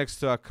Qatar next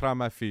to Akram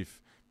Afif.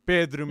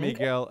 Pedro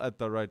Miguel at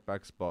the right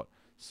back spot.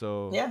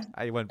 So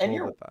I went bold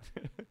with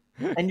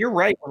that. And you're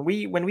right.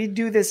 When we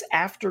do this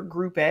after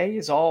Group A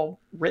is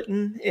all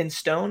written in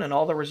stone and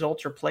all the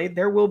results are played,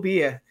 there will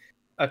be a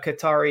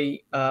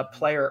Qatari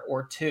player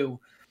or two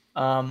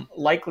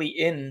likely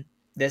in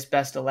this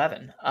best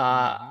 11.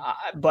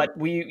 But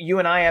you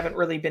and I haven't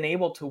really been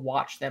able to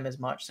watch them as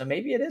much. So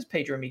maybe it is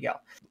Pedro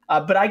Miguel.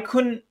 But I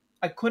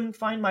couldn't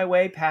find my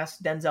way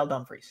past Denzel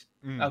Dumfries.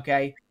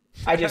 Okay.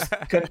 I just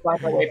couldn't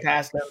find my way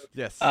past him.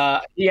 Yes.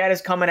 He had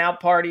his coming out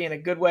party in a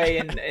good way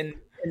in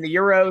the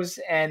Euros,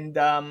 and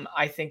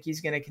I think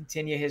he's going to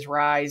continue his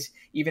rise,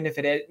 even if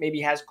it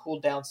maybe has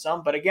cooled down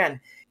some. But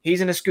again,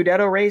 he's in a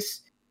Scudetto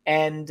race,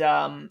 and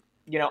I'm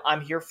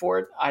here for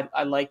it.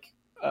 I like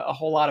a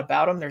whole lot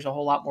about him. There's a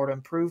whole lot more to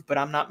improve, but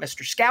I'm not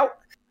Mr. Scout.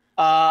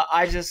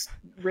 I just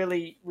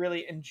really,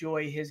 really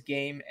enjoy his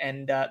game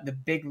and the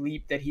big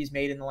leap that he's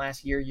made in the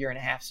last year and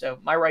a half. So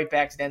my right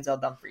back's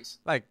Denzel Dumfries.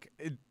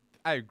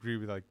 I agree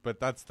with but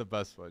that's the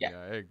best one. Yeah,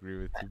 I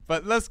agree with you.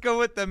 But let's go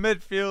with the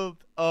midfield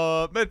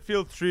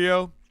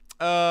trio.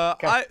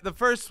 The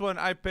first one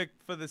I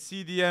picked for the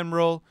CDM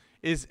role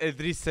is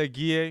Idrissa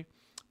Gueye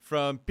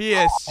from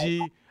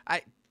PSG.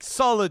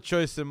 Solid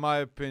choice in my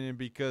opinion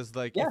because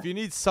if you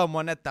need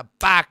someone at the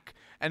back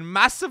and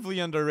massively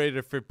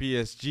underrated for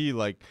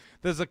PSG,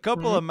 there's a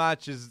couple of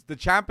matches, the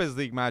Champions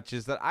League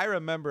matches that I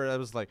remember. I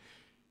was like,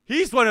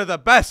 he's one of the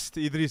best,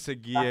 Idrissa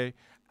Gueye.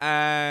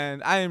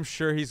 And I am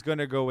sure he's going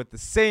to go with the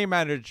same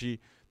energy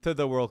to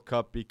the World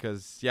Cup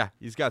because, yeah,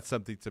 he's got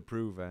something to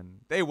prove, and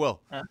they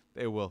will.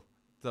 They will.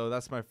 So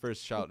that's my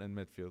first shout in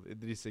midfield,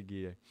 Idrissa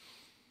Gueye.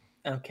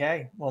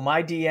 Okay. Well,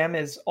 my DM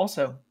is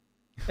also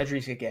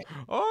Idrissa Gueye.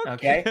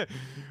 Okay.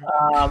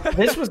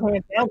 This was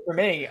hands down for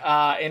me.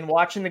 In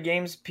watching the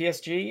games,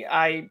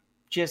 PSG,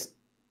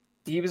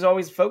 he was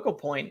always focal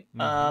point.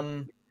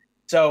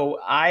 So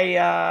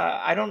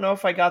I don't know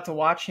if I got to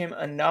watch him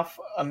enough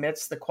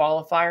amidst the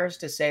qualifiers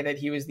to say that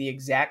he was the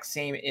exact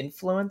same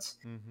influence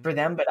for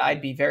them, but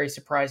I'd be very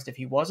surprised if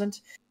he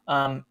wasn't.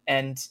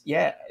 And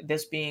yeah,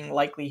 this being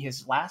likely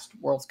his last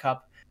World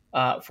Cup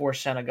for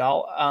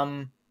Senegal,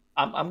 I'm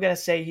gonna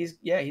say he's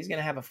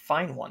gonna have a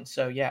fine one.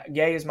 So yeah,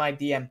 Gay is my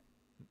DM.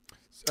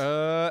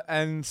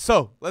 And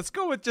so let's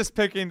go with just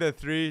picking the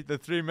three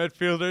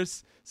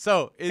midfielders.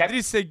 So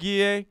Idrissa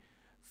Gueye,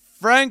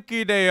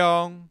 Frankie De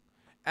Jong,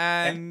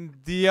 and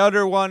the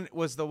other one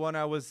was the one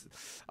I was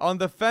on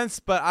the fence,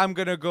 but I'm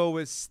gonna go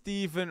with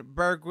Steven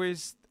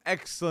Bergwijn.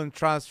 Excellent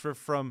transfer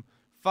from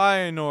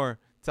Feyenoord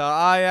to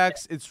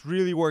Ajax. It's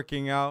really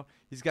working out.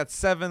 He's got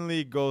 7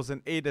 league goals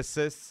and 8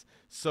 assists.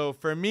 So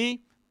for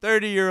me,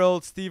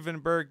 30-year-old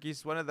Steven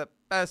Bergwijn, one of the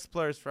best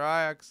players for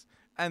Ajax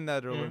and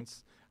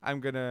Netherlands.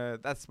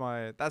 That's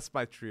my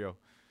trio.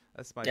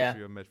 That's my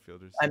trio of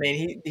midfielders. I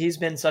mean, he's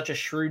been such a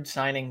shrewd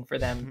signing for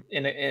them,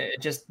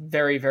 just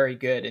very, very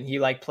good. And he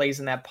plays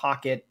in that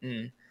pocket,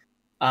 and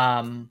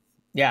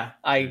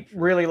I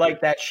really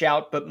like that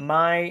shout. But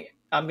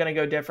I'm gonna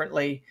go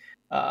differently.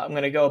 I'm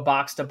gonna go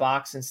box to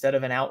box instead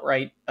of an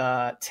outright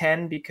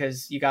 10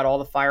 because you got all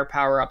the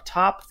firepower up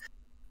top.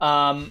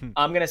 I'm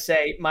gonna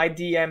say my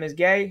DM is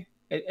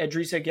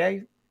Idrissa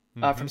Gueye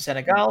from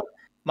Senegal.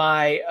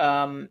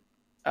 My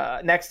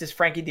next is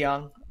Frankie De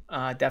Jong,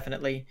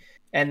 definitely.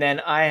 And then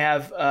I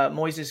have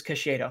Moises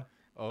Caicedo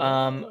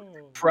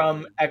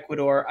from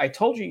Ecuador. I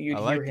told you you'd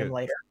hear him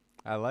later.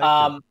 I like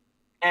it.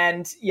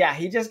 And yeah,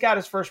 he just got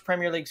his first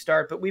Premier League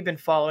start, but we've been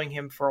following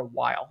him for a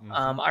while.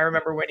 I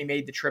remember when he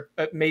made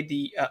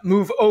the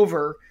move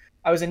over.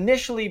 I was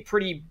initially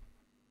pretty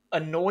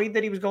annoyed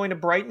that he was going to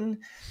Brighton,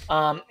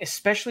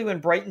 especially when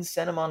Brighton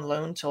sent him on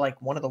loan to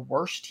one of the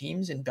worst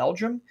teams in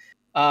Belgium.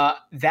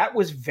 That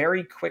was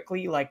very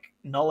quickly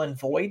null and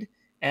void.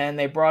 And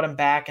they brought him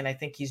back, and I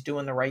think he's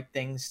doing the right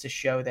things to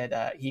show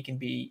that he can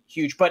be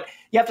huge. But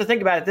you have to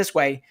think about it this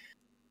way: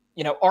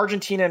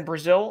 Argentina and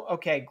Brazil.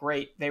 Okay,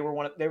 great. They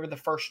were the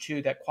first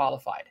two that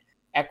qualified.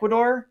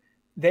 Ecuador,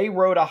 they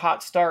rode a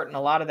hot start, and a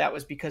lot of that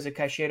was because of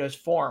Caicedo's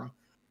form.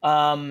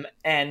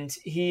 And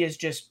he is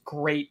just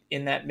great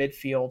in that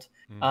midfield,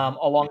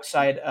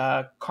 alongside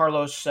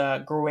Carlos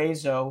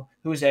Gruezo,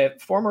 who's a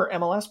former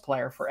MLS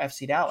player for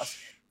FC Dallas.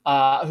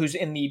 Who's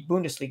in the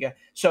Bundesliga.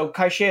 So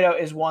Caicedo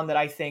is one that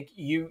I think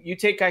you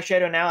take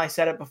Caicedo now. I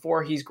said it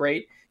before. He's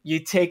great.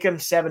 You take him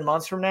 7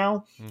 months from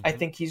now. I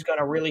think he's going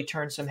to really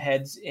turn some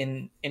heads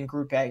in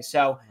Group A.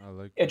 So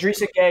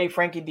Idrissa Gueye,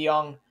 Frankie De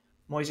Jong,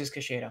 Moises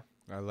Caicedo.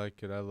 I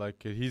like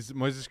it. He's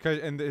Moises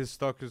Caicedo, and his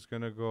stock is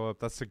going to go up.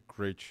 That's a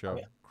great show.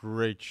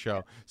 Great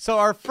show. So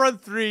our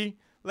front three.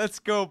 Let's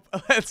go.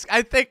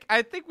 I think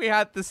we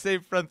had the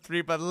same front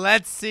three, but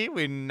let's see.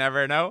 We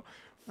never know.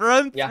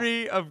 Front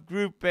three of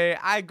Group A,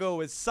 I go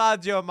with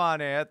Sadio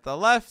Mane at the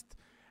left.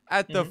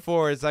 At the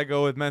fours, I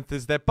go with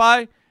Memphis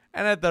Depay.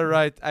 And at the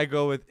right, I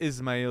go with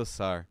Ismail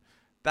Sarr.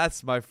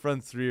 That's my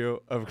front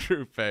trio of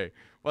Group A.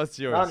 What's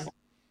yours?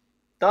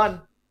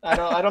 Done. I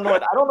don't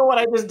know what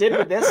I just did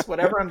with this.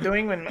 Whatever I'm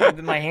doing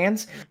with my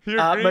hands.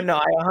 But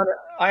no,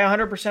 I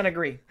 100%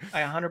 agree.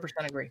 I 100%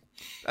 agree.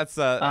 That's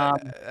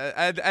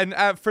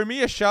and for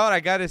me, a shout.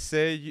 I gotta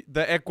say,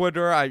 the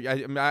Ecuador.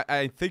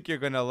 I think you're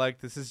gonna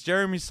like this. Is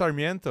Jeremy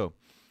Sarmiento,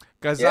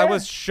 because I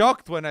was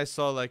shocked when I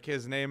saw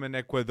his name in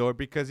Ecuador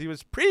because he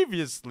was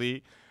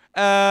previously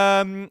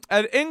an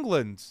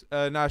England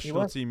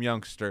national team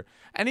youngster,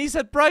 and he's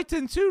at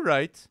Brighton too,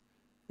 right?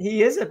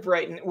 He is at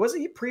Brighton. Was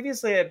he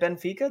previously at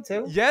Benfica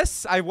too?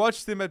 Yes, I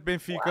watched him at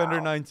Benfica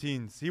under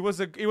 19s. He was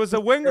a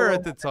winger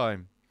at the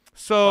time.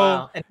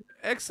 So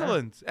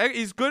excellent.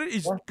 He's good.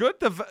 He's good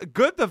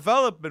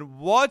development.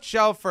 Watch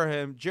out for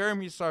him,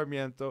 Jeremy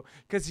Sarmiento,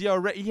 because he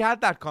had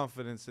that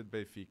confidence in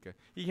Benfica.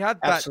 He had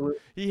that. Absolutely.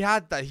 He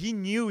had that. He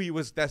knew he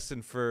was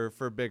destined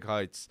for big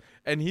heights,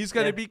 and he's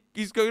going to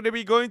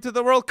be going to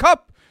the World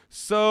Cup.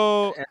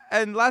 So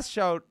and last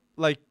shout,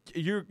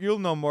 you'll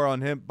know more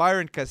on him,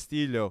 Byron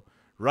Castillo.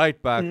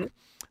 Right back,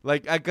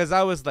 because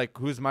I was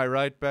who's my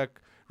right back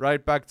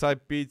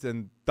type beat,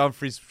 and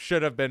Dumfries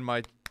should have been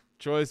my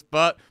choice,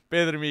 but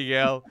Pedro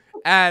Miguel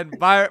and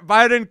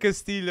Byron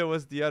Castillo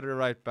was the other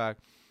right back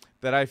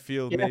that I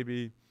feel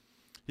maybe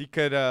he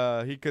could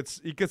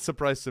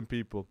surprise some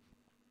people.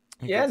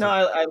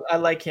 I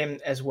like him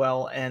as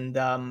well, and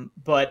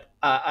but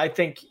I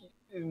think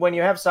when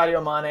you have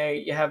Sadio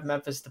Mane, you have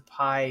Memphis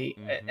Depay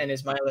and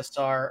Ismail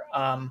Sarr.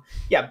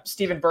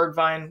 Steven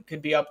Bergwijn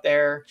could be up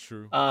there.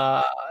 True.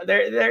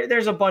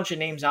 There's a bunch of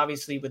names,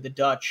 obviously, with the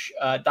Dutch.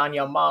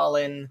 Daniel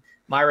Malen,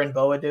 Myron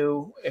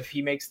Boadu, if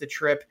he makes the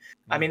trip.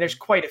 I mean, there's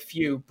quite a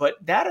few.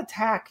 But that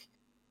attack,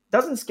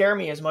 doesn't scare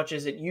me as much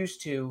as it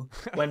used to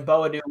when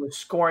Boadu was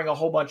scoring a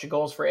whole bunch of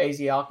goals for AZ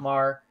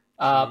Alkmaar.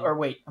 Or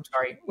wait, I'm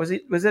sorry. Was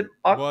it?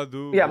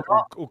 Boadu. Yeah.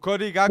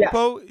 Cody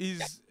Gakpo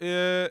is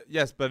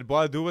yes, but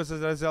Boadu was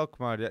at AZ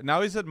Alkmaar. Yeah.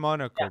 Now he's at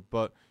Monaco, Yeah.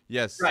 But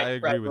yes, Right, I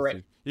agree with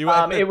right. you.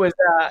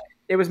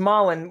 It was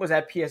Malen was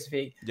at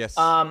PSV. Yes.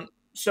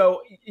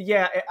 So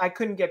yeah, I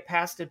couldn't get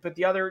past it. But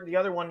the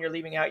other one you're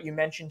leaving out, you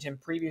mentioned him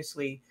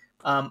previously.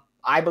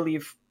 I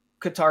believe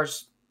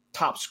Qatar's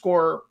top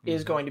scorer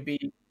is going to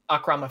be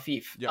Akram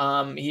Afif.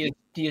 Yep.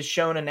 He has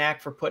shown a knack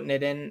for putting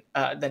it in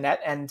the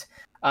net, and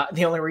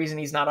the only reason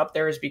he's not up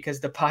there is because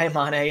Depay,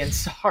 Mane, and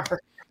Sarr.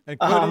 And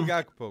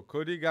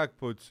Cody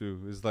Gakpo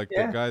too is like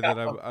the guy that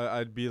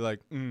I'd be like.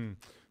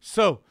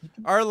 So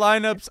our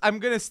lineups, I'm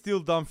gonna steal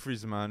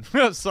Dumfries, man.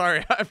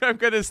 Sorry, I'm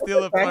gonna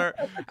steal a player.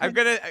 I'm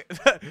gonna.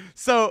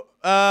 So,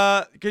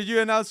 could you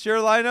announce your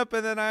lineup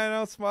and then I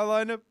announce my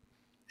lineup?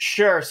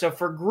 Sure. So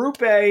for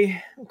Group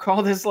A, we'll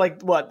call this like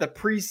the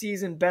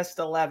preseason best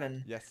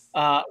 11. Yes.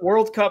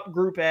 World Cup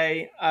Group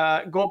A,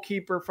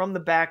 goalkeeper from the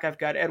back, I've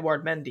got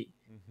Edouard Mendy.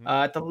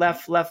 At the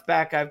left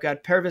back, I've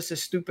got Pervis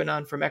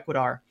Estupinan from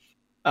Ecuador.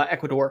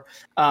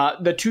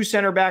 The two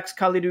center backs,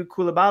 Kalidou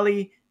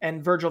Koulibaly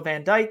and Virgil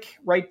van Dijk.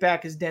 Right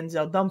back is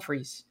Denzel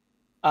Dumfries.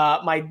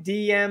 My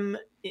DM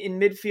in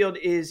midfield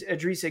is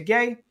Idrissa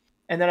Gueye.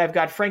 And then I've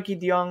got Frankie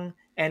de Jong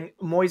and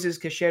Moises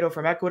Caicedo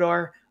from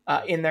Ecuador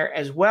in there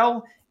as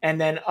well. And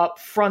then up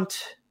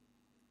front,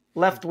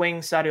 left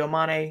wing, Sadio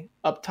Mane.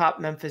 Up top,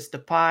 Memphis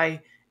Depay.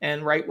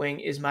 And right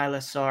wing, Ismaila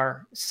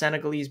Sarr,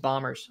 Senegalese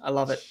Bombers. I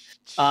love it.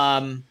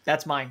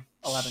 That's mine,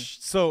 11.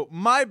 So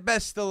my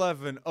best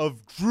 11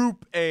 of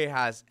Group A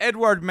has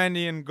Edouard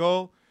Mendy in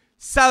goal,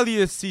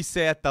 Saliou Cisse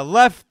at the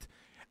left,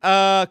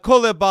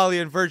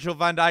 Koulibaly and Virgil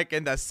van Dijk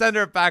in the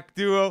center back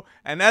duo,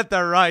 and at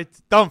the right,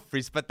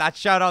 Dumfries. But that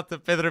shout out to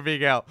Pedro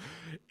Miguel.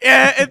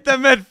 In the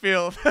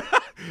midfield,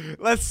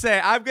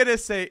 I'm going to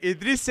say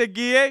Idrissa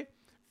Gueye,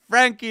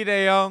 Frankie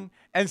de Jong,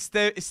 and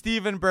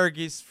Steven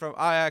Berghuis from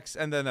Ajax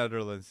and the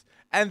Netherlands.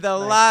 And the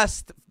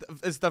last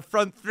is the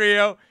front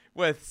trio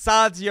with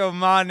Sadio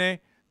Mane,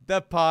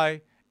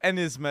 Depay, and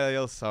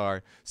Ismail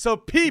Sarr. So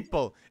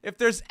people, if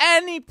there's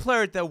any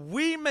player that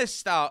we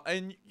missed out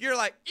and you're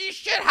like, you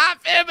should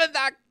have him in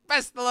that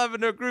best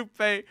 11 of Group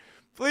A,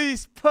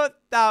 please put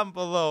down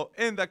below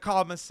in the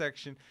comment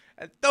section.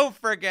 And don't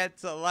forget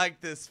to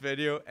like this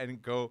video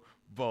and go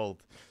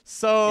bold.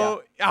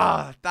 So,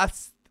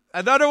 that's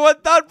another one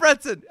done,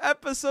 Brenton.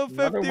 Episode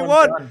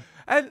 51.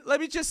 And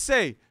let me just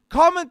say,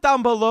 comment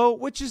down below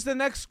which is the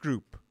next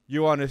group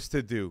you want us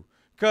to do.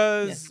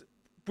 Because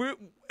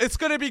it's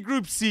going to be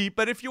Group C.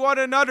 But if you want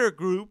another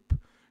group,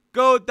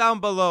 go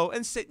down below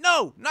and say,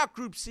 no, not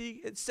Group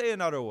C. Say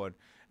another one.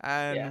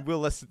 And we'll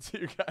listen to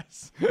you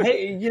guys.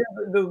 Hey,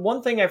 the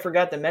one thing I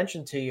forgot to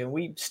mention to you,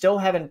 we still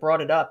haven't brought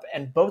it up,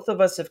 and both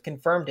of us have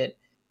confirmed it.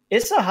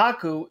 Issa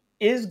Haku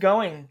is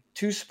going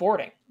to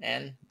Sporting,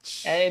 and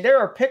there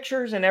are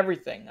pictures and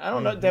everything. I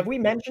don't know. Have we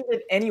mentioned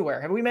it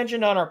anywhere? Have we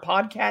mentioned it on our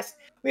podcast?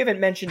 We haven't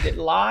mentioned it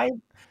live.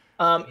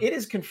 It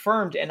is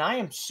confirmed, and I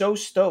am so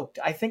stoked.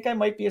 I think I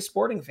might be a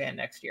Sporting fan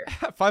next year.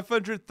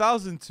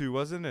 500,000 too,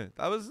 wasn't it?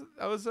 That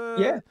was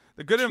a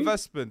good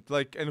investment.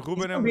 Like, and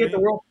Ruben He's gonna be at the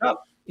World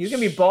Cup. He's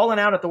gonna be balling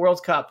out at the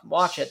World Cup.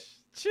 Watch it.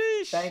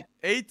 Sheesh.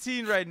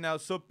 18 right now.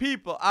 So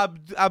people,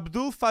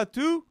 Abdul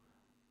Fatou,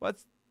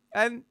 what's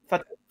and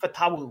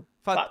Fatawu,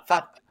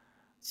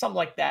 something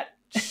like that.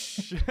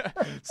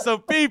 So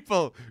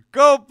people,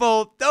 go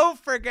bold. Don't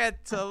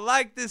forget to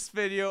like this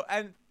video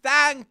and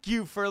thank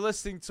you for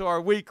listening to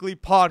our weekly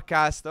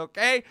podcast,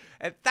 okay?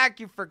 And thank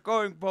you for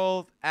going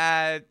bold.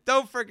 And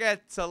don't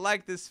forget to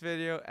like this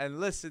video and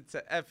listen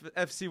to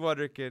FC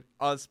Wonderkid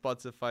on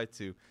Spotify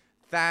too.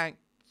 Thank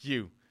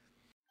you.